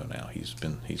Washington Gitmo now. He's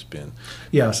been.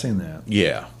 Yeah, I've seen that.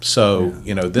 Yeah. So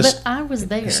this. But I was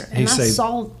there, He and said-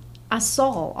 I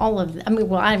saw all of.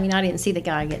 I didn't see the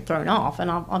guy get thrown off, and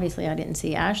obviously I didn't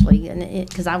see Ashley, and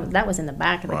because that was in the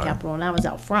back of the Right. Capitol, and I was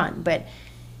out front. But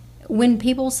when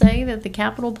people say that the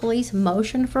Capitol Police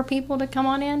motioned for people to come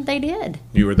on in, they did.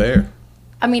 You were there.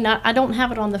 I mean, I don't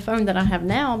have it on the phone that I have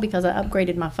now because I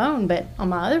upgraded my phone, but on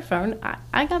my other phone,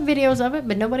 I got videos of it,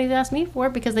 but nobody's asked me for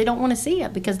it because they don't want to see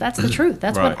it, because that's the truth.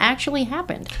 That's Right. what actually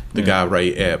happened. The guy,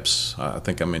 Ray Epps, I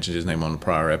think I mentioned his name on the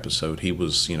prior episode. He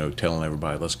was, telling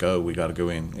everybody, let's go, we got to go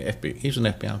in. He's an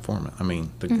FBI informant. I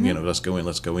mean, let's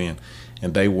go in.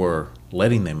 And they were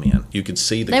letting them in. You could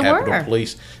see the They Capitol were.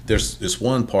 Police. There's this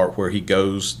one part where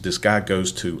this guy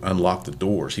goes to unlock the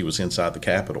doors. He was inside the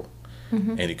Capitol,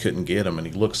 and he couldn't get them, and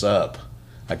he looks up.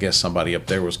 I guess somebody up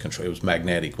there was control. It was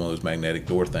magnetic, one of those magnetic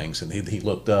door things, and he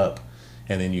looked up,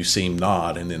 and then you see him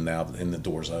nod, and then the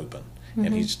door's open,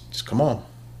 and he's just, come on,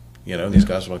 and these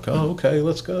guys are like, oh, okay,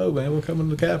 let's go, man, we're coming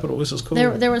to the Capitol, this is cool.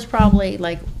 There was probably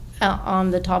like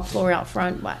on the top floor out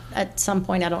front at some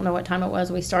point, I don't know what time it was,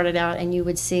 we started out, and you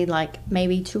would see like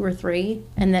maybe 2 or 3,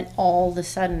 and then all of a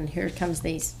sudden here comes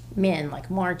these men like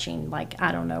marching, like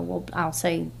I don't know, well, I'll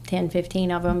say 10,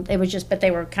 15 of them. It was just, but they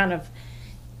were kind of,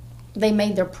 they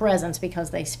made their presence because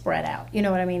they spread out, you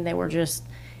know what I mean? They were just,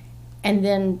 and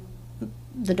then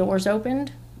the doors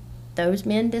opened, those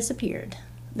men disappeared.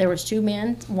 There was 2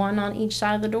 men, one on each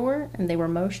side of the door, and they were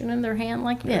motioning their hand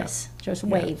like this, just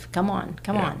wave, come on,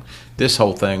 come on. This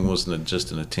whole thing was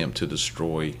just an attempt to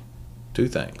destroy 2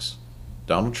 things: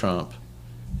 Donald Trump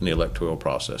and the electoral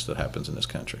process that happens in this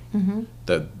country.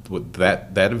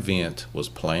 That event was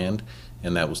planned,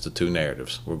 and that was the 2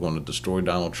 narratives. We're going to destroy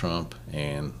Donald Trump,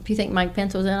 and Do you think Mike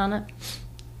Pence was in on it?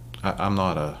 I'm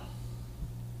not a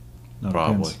Not a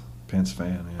Probably. Pence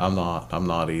fan. Yeah. I'm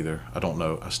not either. I don't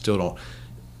know. I still don't.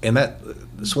 And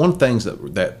it's one of the things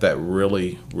that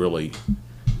really, really,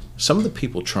 some of the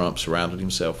people Trump surrounded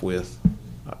himself with,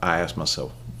 I asked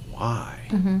myself,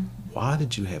 why? Why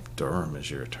did you have Durham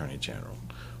as your attorney general?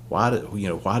 Why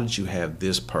did you have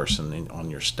this person on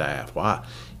your staff? Why,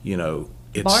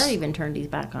 it's Bart even turned his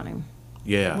back on him.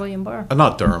 Yeah. William Barr.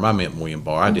 Not Durham. I meant William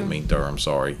Barr. I didn't mean Durham.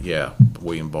 Sorry. Yeah,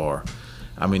 William Barr.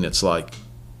 I mean, it's like,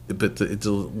 but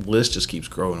the list just keeps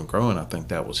growing and growing. I think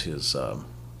that was his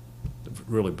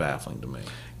really baffling to me.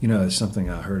 You know, it's something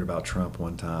I heard about Trump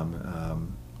one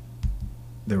time.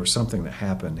 There was something that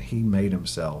happened. He made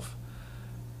himself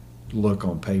look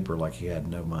on paper like he had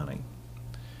no money.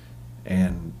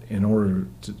 And in order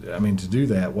to do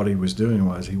that, what he was doing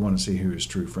was he wanted to see who his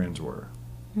true friends were,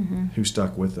 who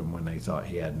stuck with him when they thought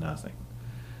he had nothing.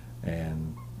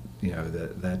 And, you know,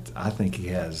 that I think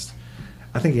he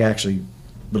actually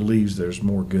believes there's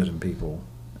more good in people,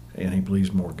 and he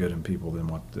believes more good in people than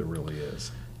what there really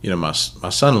is. You know, my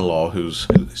son-in-law, who's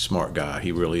a smart guy,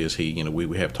 he really is. You know,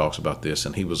 we have talks about this,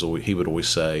 and he would always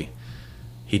say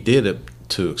he did it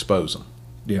to expose them.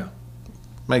 Yeah.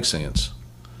 Makes sense.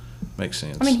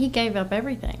 I mean, he gave up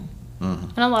everything.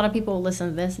 And a lot of people listen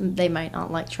to this, and they might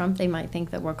not like Trump. They might think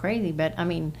that we're crazy, but I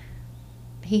mean,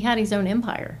 he had his own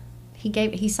empire.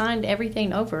 He signed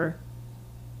everything over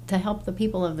to help the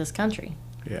people of this country.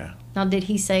 Yeah. Now, did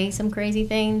he say some crazy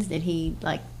things? Did he,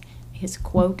 like, his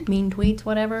quote, mean tweets,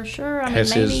 whatever? Sure. I mean,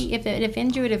 maybe if it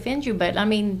offends you, it offends you. But, I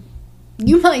mean,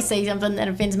 you might say something that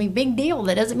offends me. Big deal.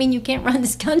 That doesn't mean you can't run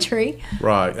this country.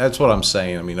 Right. That's what I'm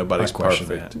saying. I mean, nobody's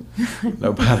perfect.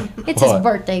 Nobody. It's his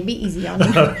birthday. Be easy on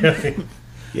him.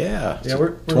 Yeah. Yeah,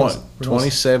 we're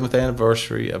 27th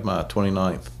anniversary of my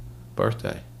 29th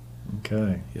birthday.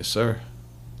 Okay. Yes, sir.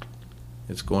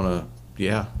 It's going to,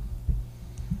 yeah.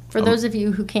 For those of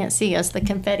you who can't see us, the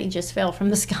confetti just fell from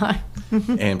the sky.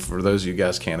 And for those of you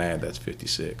guys can't add, that's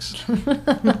 56.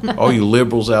 All you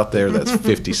liberals out there, that's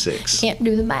 56. Can't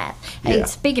do the math. Hey, Yeah.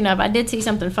 speaking of, I did see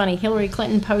something funny. Hillary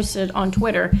Clinton posted on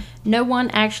Twitter, "No one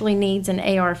actually needs an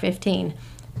AR-15."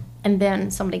 And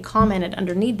then somebody commented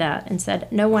underneath that and said,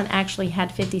 "No one actually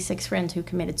had 56 friends who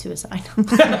committed suicide."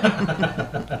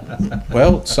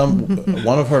 Well,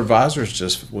 one of her advisors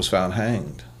just was found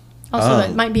hanged. Also,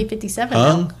 it might be 57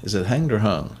 Hung? now. Is it hanged or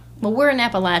hung? Well, we're in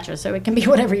Appalachia, so it can be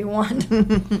whatever you want.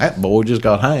 That boy just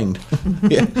got hanged.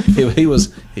 Yeah, he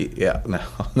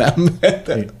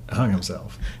Hung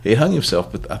himself. He hung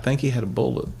himself, but I think he had a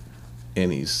bullet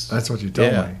in his. That's what you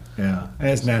told me. Yeah. And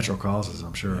it's natural causes,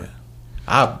 I'm sure.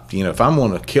 If I'm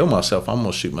going to kill myself, I'm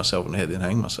going to shoot myself in the head and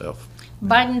hang myself.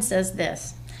 Biden says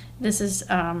this. This is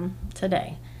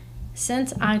today.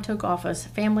 "Since I took office,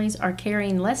 families are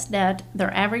carrying less debt,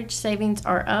 their average savings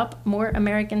are up, more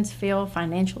Americans feel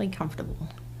financially comfortable."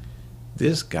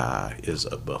 This guy is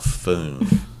a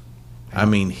buffoon. I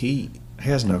mean, he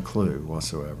has no clue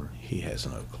whatsoever. He has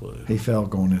no clue. He fell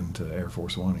going into Air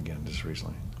Force One again just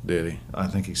recently. Did he? I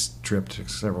think he's tripped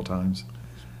several times.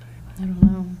 I don't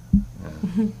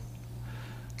know.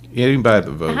 Anybody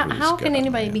that voted. How can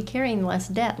anybody be carrying less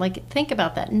debt? Like, think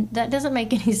about that. That doesn't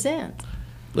make any sense.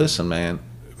 Listen, man,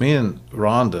 me and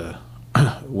Rhonda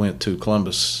went to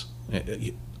Columbus,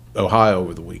 Ohio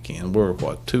over the weekend. We're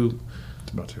what,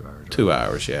 It's about 2 hours. 2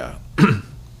 hours, yeah.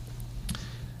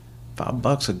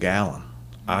 $5 a gallon.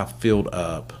 I filled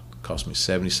up, cost me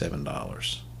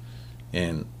 $77.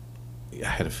 And I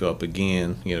had to fill up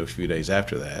again, a few days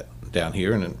after that down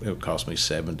here, and it would cost me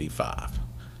 $75.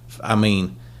 I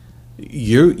mean,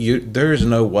 there is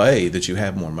no way that you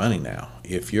have more money now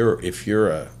if you're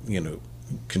a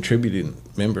contributing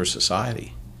member of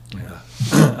society. Yeah,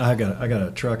 I got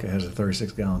a truck that has a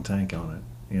 36-gallon tank on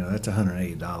it. That's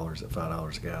 $180 at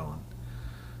 $5 a gallon.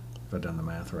 If I've done the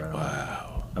math right.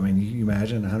 Wow. I mean, you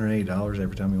imagine $180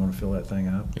 every time you want to fill that thing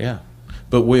up. Yeah,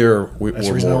 but we're That's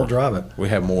the reason I don't drive it. We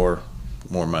have more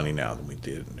money now than we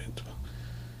did.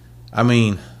 I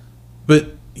mean,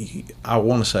 but I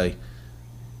want to say,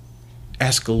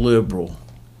 ask a liberal,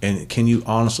 and can you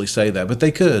honestly say that? But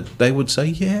they could. They would say,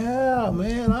 "Yeah,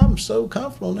 man, I'm so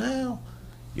comfortable now."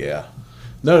 Yeah.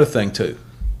 Another thing too,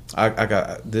 I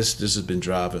got this. This has been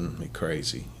driving me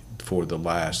crazy for the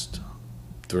last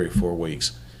 3 or 4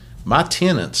 weeks. My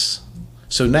tenants.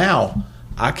 So now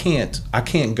I can't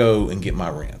go and get my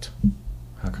rent.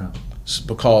 How come?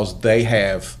 Because they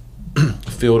have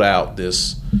filled out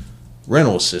this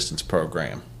rental assistance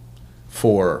program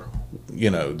for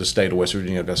the state of West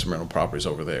Virginia. Got some rental properties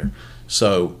over there,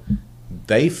 so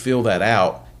they fill that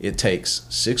out. It takes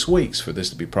 6 weeks for this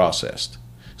to be processed.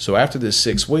 So after this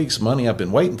 6 weeks, money I've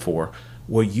been waiting for.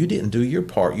 Well, you didn't do your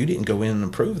part. You didn't go in and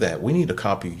approve that. We need a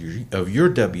copy of your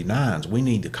W-9s. We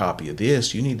need a copy of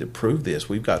this. You need to prove this.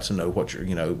 We've got to know what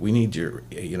we need your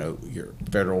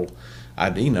federal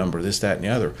ID number, this, that, and the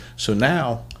other. So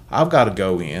now I've got to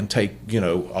go in, take,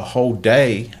 a whole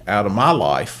day out of my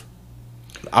life.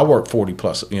 I work 40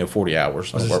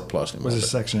 hours. I work plus. Was this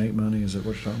Section 8 money? Is that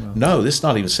what you're talking about? No, this is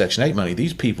not even Section 8 money.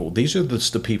 These are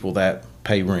the people that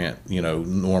pay rent,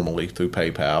 normally through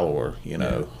PayPal or,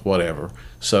 whatever.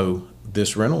 So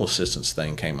this rental assistance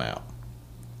thing came out.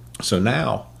 So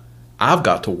now I've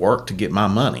got to work to get my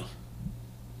money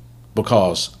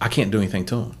because I can't do anything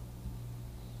to them.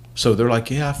 So they're like,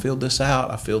 yeah, I filled this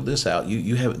out.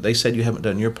 You haven't, they said you haven't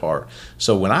done your part.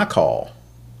 So when I call,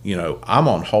 I'm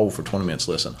on hold for 20 minutes.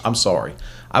 Listen, I'm sorry.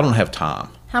 I don't have time.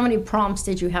 How many prompts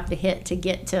did you have to hit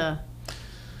to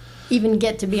even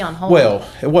get to be on hold? Well,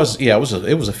 it was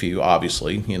a few,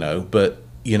 obviously, but,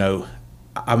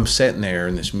 I'm sitting there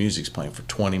and this music's playing for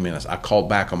 20 minutes. I called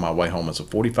back on my way home. It's a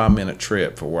 45-minute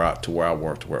trip to where I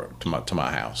work to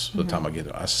my house. By the time I get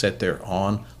there, I sat there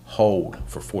on hold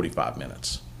for 45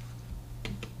 minutes.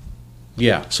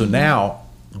 Yeah. So now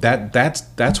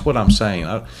that's what I'm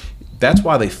saying. That's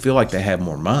why they feel like they have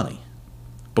more money,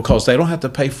 because they don't have to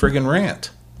pay friggin'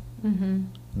 rent. Mm-hmm.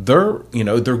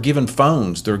 They're given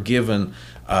phones. They're given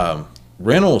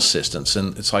rental assistance,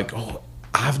 and it's like, oh,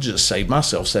 I've just saved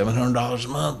myself $700 a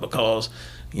month because,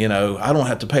 I don't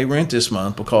have to pay rent this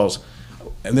month because.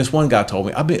 And this one guy told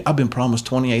me, I've been promised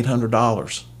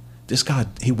 $2,800. This guy,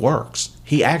 he works.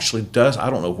 He actually does. I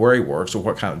don't know where he works or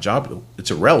what kind of job.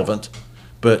 It's irrelevant,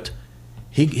 but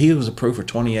he was approved for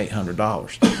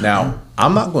 $2,800. Now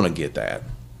I'm not going to get that.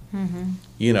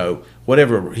 Mm-hmm.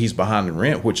 Whatever he's behind in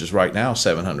rent, which is right now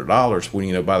 $700.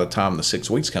 When by the time the 6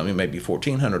 weeks come, it may be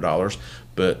 $1,400.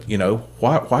 But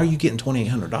why are you getting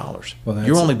 $2,800? Well,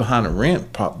 you're only behind in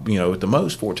rent, at the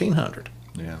most $1,400.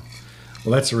 Yeah.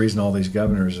 Well, that's the reason all these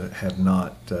governors have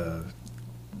not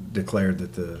declared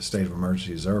that the state of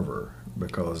emergency is over,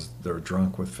 because they're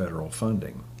drunk with federal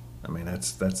funding. I mean,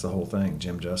 that's the whole thing.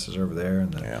 Jim Justice over there,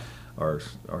 and our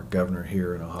governor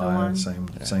here in Ohio, same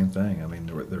thing. I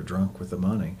mean, they're drunk with the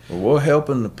money. Well, we're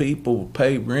helping the people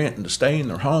pay rent and to stay in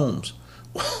their homes.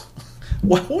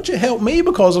 Why won't you help me?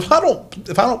 Because if I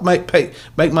don't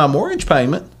make my mortgage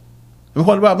payment, and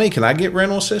what about me? Can I get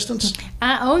rental assistance?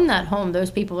 I own that home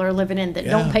those people are living in that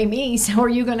don't pay me. So are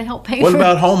you going to help pay What for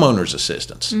about homeowners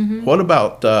assistance? Mm-hmm. What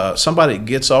about somebody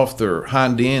gets off their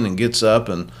hind end and gets up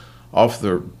and off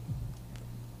their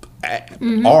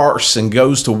arse and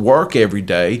goes to work every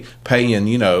day, paying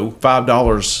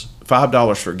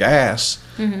 $5 for gas?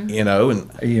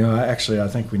 Mm-hmm. Actually, I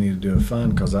think we need to do a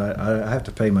fund, because I have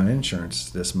to pay my insurance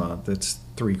this month. It's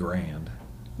 $3,000.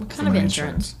 What kind of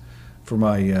insurance? For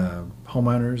my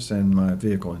homeowners and my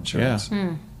vehicle insurance.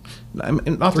 Yeah. I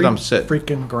mean, not that I'm set.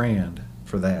 Freaking grand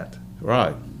for that.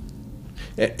 Right.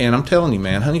 And I'm telling you,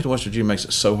 man, Huntington, West Virginia makes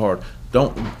it so hard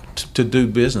to do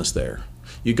business there.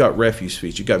 You got refuse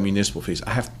fees. You got municipal fees.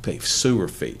 I have to pay sewer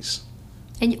fees.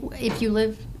 And if you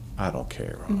live, I don't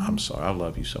care. Mm-hmm. I'm sorry. I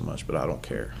love you so much, but I don't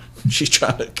care. She's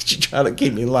trying to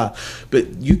keep me alive.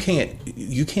 But you can't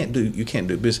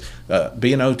do business.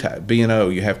 B&O tax. B&O,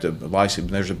 you have to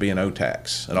license. There's a B&O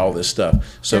tax and all this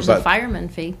stuff. So there's a fireman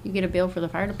fee. You get a bill for the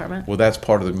fire department. Well, that's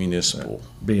part of the municipal.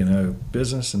 B&O,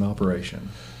 business and operation.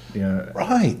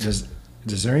 Right. Is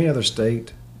there any other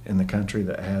state in the country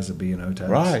that has a B&O tax?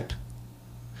 Right.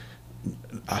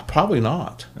 Probably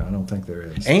not. I don't think there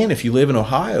is. And if you live in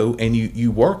Ohio and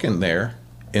you work in there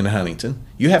in Huntington,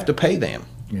 you have to pay them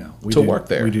to work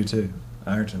there. We do too.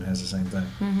 Ironton has the same thing.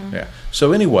 Mm-hmm. Yeah.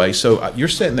 So anyway, you're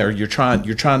sitting there, you're trying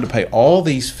to pay all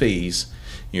these fees,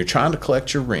 you're trying to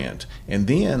collect your rent, and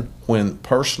then when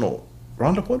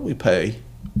Rhonda, what do we pay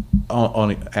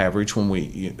on average when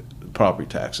we property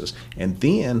taxes? And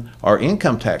then our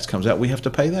income tax comes out, we have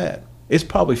to pay that. It's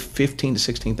probably $15,000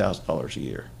 to $16,000 a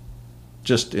year.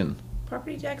 Just in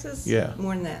property taxes? Yeah.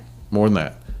 More than that. More than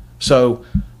that. So,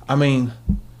 I mean,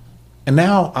 and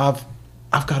now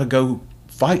I've got to go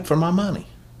fight for my money.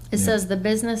 It says the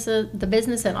business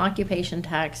and occupation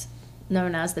tax,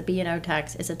 known as the B&O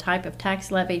tax, is a type of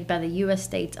tax levied by the U.S.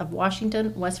 states of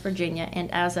Washington, West Virginia,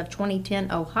 and as of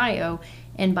 2010, Ohio,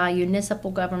 and by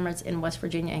municipal governments in West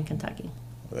Virginia and Kentucky.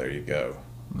 There you go.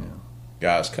 Yeah.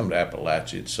 Guys, come to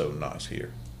Appalachia. It's so nice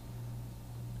here.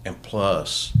 And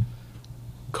plus,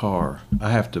 car,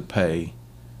 I have to pay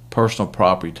personal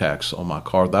property tax on my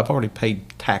car that I've already paid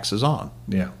taxes on.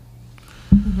 Yeah.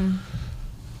 Mm-hmm.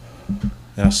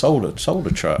 And I sold a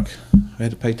truck. We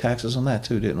had to pay taxes on that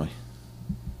too, didn't we?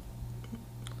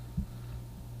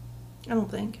 I don't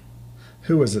think.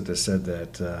 Who was it that said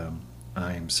that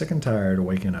I'm sick and tired of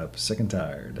waking up sick and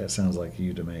tired? That sounds like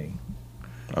you to me.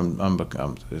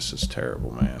 This is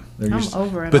terrible, man. I'm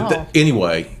over it all.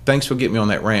 Anyway, thanks for getting me on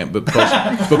that rant. But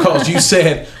because you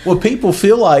said, well, people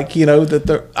feel like that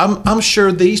they're. I'm sure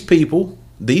these people,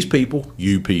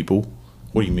 you people,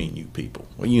 What do you mean, you people?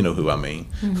 Well, you know who I mean.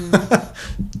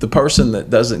 The person that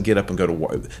doesn't get up and go to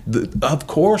work. Of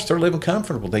course, they're living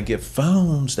comfortable. They get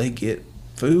phones. They get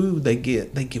food. They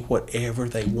get whatever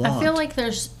they want. I feel like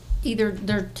there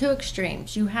are two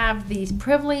extremes. You have these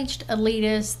privileged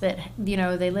elitists that,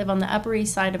 they live on the Upper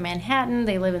East Side of Manhattan.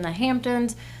 They live in the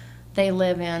Hamptons. They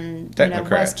live in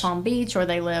West Palm Beach, or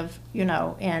they live in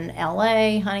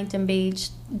LA, Huntington Beach,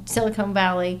 Silicon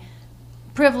Valley.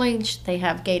 Privileged. They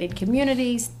have gated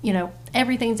communities.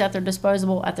 Everything's at their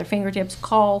disposal, at their fingertips.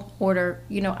 Call, order.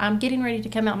 I'm getting ready to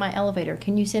come out my elevator.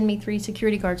 Can you send me 3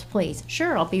 security guards, please?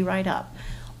 Sure, I'll be right up.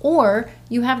 Or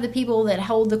you have the people that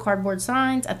hold the cardboard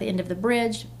signs at the end of the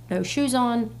bridge, no shoes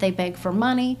on. They beg for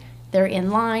money. They're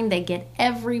in line. They get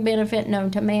every benefit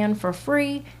known to man for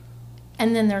free.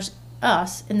 And then there's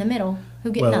us in the middle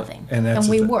who get nothing. And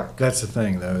we work. That's the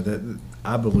thing, though, that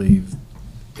I believe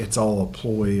it's all a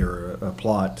ploy or a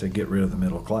plot to get rid of the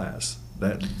middle class.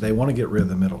 That they want to get rid of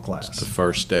the middle class. It's the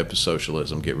first step to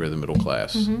socialism: get rid of the middle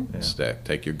class.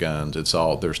 Take your guns.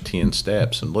 There's 10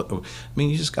 steps, and look.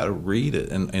 You just got to read it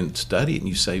and study it, and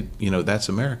you say, that's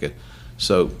America.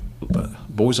 So,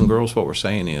 boys and girls, what we're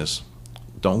saying is,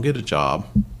 don't get a job,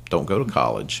 don't go to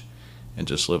college, and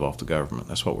just live off the government.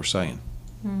 That's what we're saying.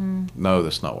 No,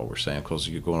 that's not what we're saying, because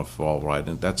you're going to fall right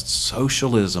in. That's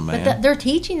socialism, man. But they're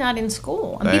teaching that in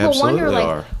school, and they people wonder,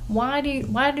 are.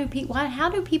 how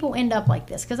do people end up like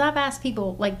this? Because I've asked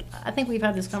people, I think we've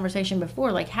had this conversation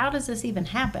before, how does this even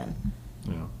happen?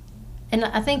 Yeah. And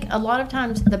I think a lot of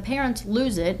times the parents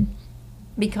lose it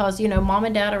because mom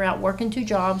and dad are out working 2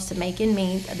 jobs to make ends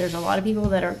meet. There's a lot of people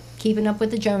that are keeping up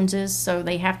with the Joneses, so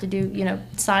they have to do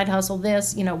side hustle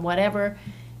this, whatever,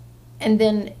 and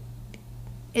then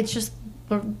it's just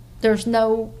there's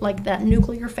no that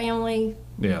nuclear family.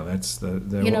 Yeah, that's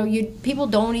people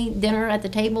don't eat dinner at the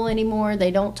table anymore.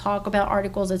 They don't talk about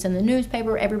articles that's in the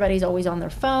newspaper. Everybody's always on their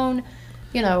phone.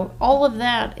 All of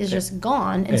that is just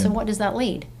gone. And so what does that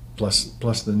lead? Plus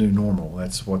the new normal.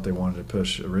 That's what they wanted to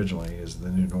push originally, is the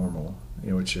new normal,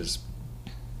 which is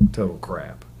total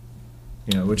crap.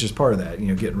 Which is part of that,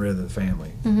 getting rid of the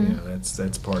family.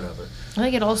 That's part of it. I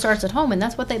think it all starts at home, and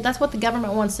that's what the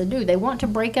government wants to do. They want to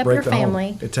break up your family.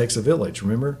 Home. It takes a village,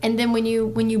 remember? And then when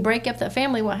you break up that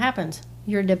family, what happens?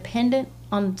 You're dependent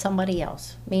on somebody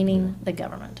else, meaning the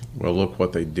government. Well, look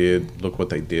what they did. Look what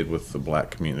they did with the black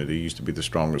community. It used to be the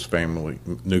strongest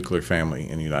nuclear family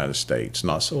in the United States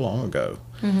not so long ago,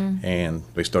 and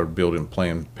they started building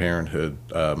Planned Parenthood.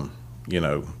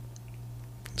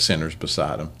 Centers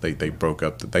beside them. They broke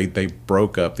up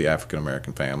the African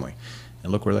American family,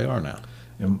 and look where they are now.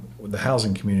 And the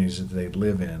housing communities that they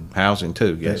live in. Housing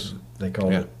too, yes. They call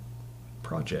it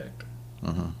project.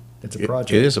 It's a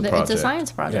project. It is a project. It's a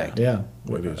science project. Yeah.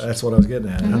 It is. That's what I was getting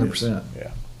at. 100%.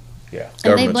 Yeah.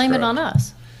 And they blame it on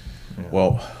us. Yeah.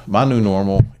 Well, my new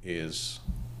normal is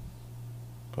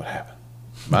what happened.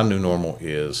 My new normal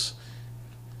is.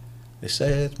 They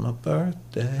say it's my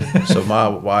birthday. So my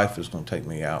wife is going to take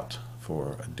me out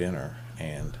for a dinner,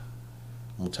 and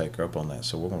I'm going to take her up on that.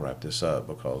 So we're going to wrap this up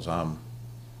because I'm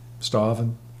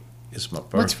starving. It's my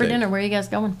birthday. What's for dinner? Where are you guys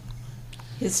going?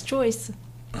 His choice.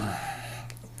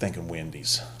 Thinking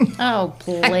Wendy's. Oh,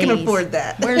 please. I can afford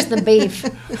that. Where's the beef?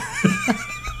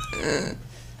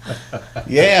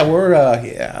 Yeah,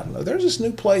 there's this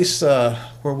new place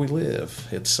where we live.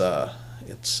 It's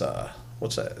what's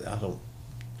that?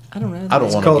 I don't know. I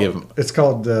don't want to give them. It's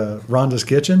called Rhonda's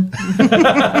Kitchen.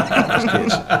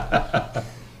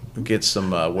 Get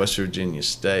some West Virginia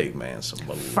steak, man. Some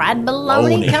fried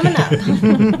bologna coming up.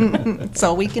 That's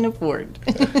all we can afford.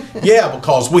 Yeah,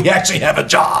 because we actually have a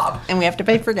job. And we have to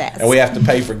pay for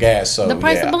gas. So the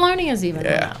price of bologna is even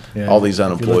up. Yeah. All these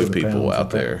unemployed people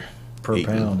out there. Per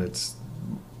eating. pound, it's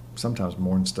sometimes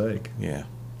more than steak. Yeah.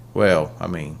 Well,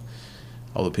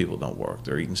 all the people don't work.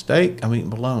 They're eating steak. I'm eating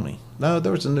bologna. No,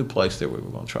 there was a new place there we were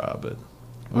going to try, but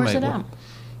where's it at?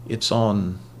 It's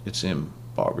in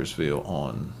Barbersville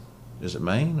on. Is it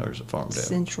Main or is it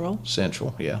Farmdale?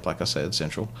 Central, yeah. Like I said,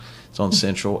 Central. It's on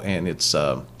Central, and it's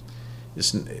got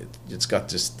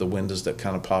the windows that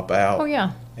kind of pop out. Oh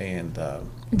yeah. And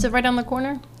is it right on the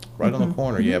corner? Right on the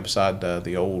corner, yeah, beside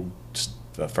the old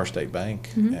First State Bank,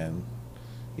 and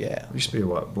yeah. There used to be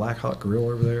a Black Hawk Grill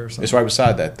over there or something. It's right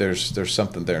beside that. There's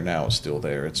something there now. It's still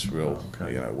there. It's real.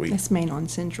 Okay. It's Main on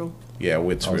Central. Yeah,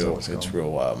 it's real. It's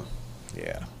real.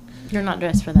 Yeah. You're not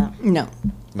dressed for that. No.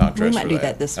 Not dressed we might for do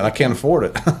that this and I can't afford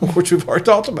it, which we've already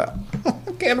talked about.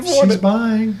 I can't afford She's it.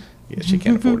 buying. Yeah, she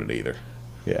can't afford it either.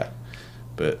 Yeah.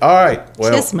 But all right. Well,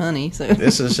 it's just money. So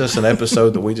this is just an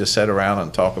episode that we just sat around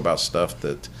and talk about stuff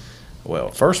that Well,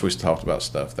 first we talked about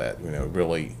stuff that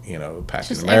really impacted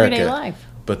Just America. everyday life.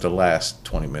 But the last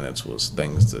 20 minutes was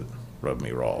things that rubbed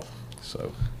me raw.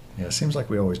 So Yeah, it seems like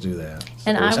we always do that.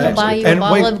 And I Always will has buy it. you a And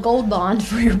bottle wait. of Gold Bond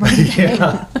for your birthday.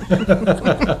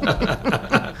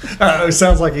 It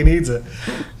sounds like he needs it.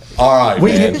 all right,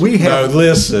 We- man. we have- no,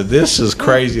 listen. This is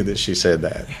crazy that she said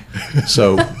that.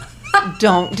 So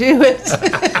Don't do it.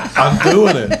 I'm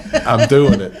doing it. I'm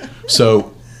doing it.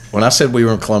 So when I said we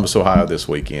were in Columbus, Ohio this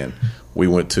weekend, we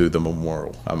went to the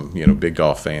Memorial. I'm big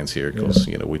golf fans here because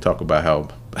we talk about how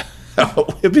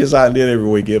his I did every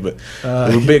weekend, but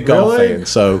we're big golf really? fans.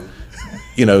 So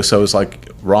so it's like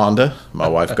Rhonda, my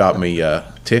wife, got me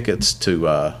tickets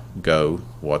to go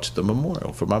watch the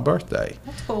Memorial for my birthday.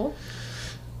 That's cool.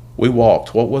 We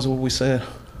walked. What was it we said?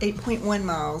 8.1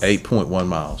 miles. 8.1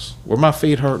 miles. Were my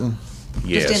feet hurting?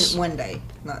 Yes. Just in one day.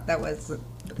 Not that was.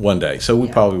 One day. So we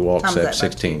Yeah. probably walked Times that by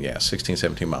 16, two.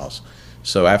 17 miles.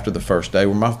 So after the first day,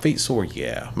 were my feet sore?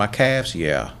 Yeah. My calves?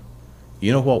 Yeah.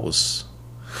 You know what was,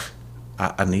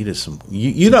 I needed some,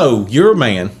 you're a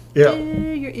man. Yeah.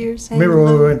 Your ears. Remember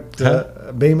when we went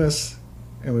to Bemis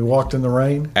and we walked in the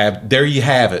rain? There you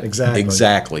have it. Exactly.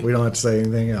 Exactly. We don't have to say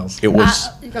anything else. It was,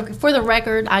 Okay, for the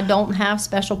record, I don't have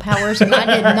special powers, and I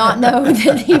did not know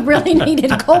that he really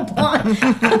needed Gold Bond.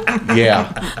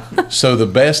 yeah. So the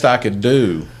best I could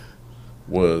do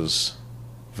was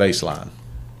Vaseline.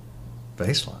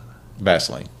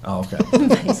 Vaseline. Oh, okay.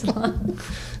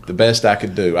 The best I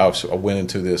could do. I went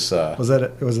into this, Was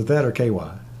it that or KY?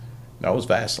 no, it was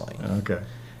Vaseline. Okay.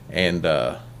 And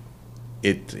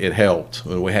it helped.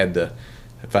 We had to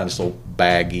find this little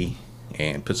baggie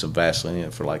and put some Vaseline in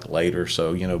it for like later.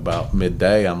 So about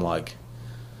midday, I'm like,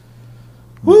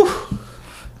 whew.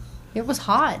 It was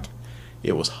hot.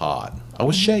 It was hot. I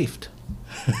was chafed.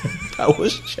 I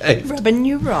was chafed. Rubbing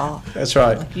you raw, That's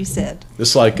right. like you said.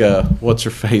 It's like what's her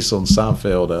face on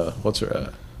Seinfeld? What's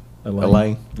her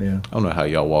Elaine? Yeah. I don't know how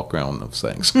y'all walk around those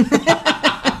things.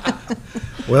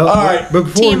 Well, All right. but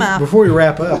TMI. before we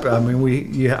wrap up, I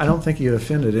mean, I don't think you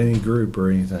offended any group or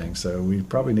anything, so we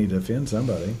probably need to offend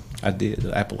somebody. I did.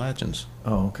 Appalachians.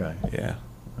 Oh, okay. Yeah.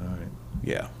 All right.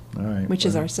 Yeah. All right. Which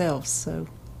is Well, ourselves. So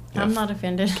I'm not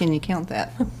offended. can you count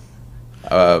that?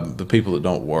 The people that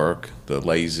don't work, the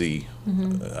lazy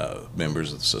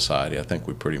members of the society, I think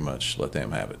we pretty much let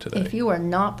them have it today. If you are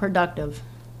not productive,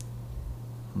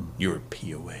 You're a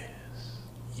POS.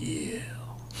 Yeah.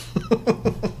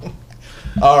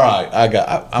 All right.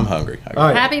 I'm hungry. All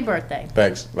right. happy birthday.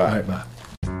 Thanks. Bye. All right. Bye.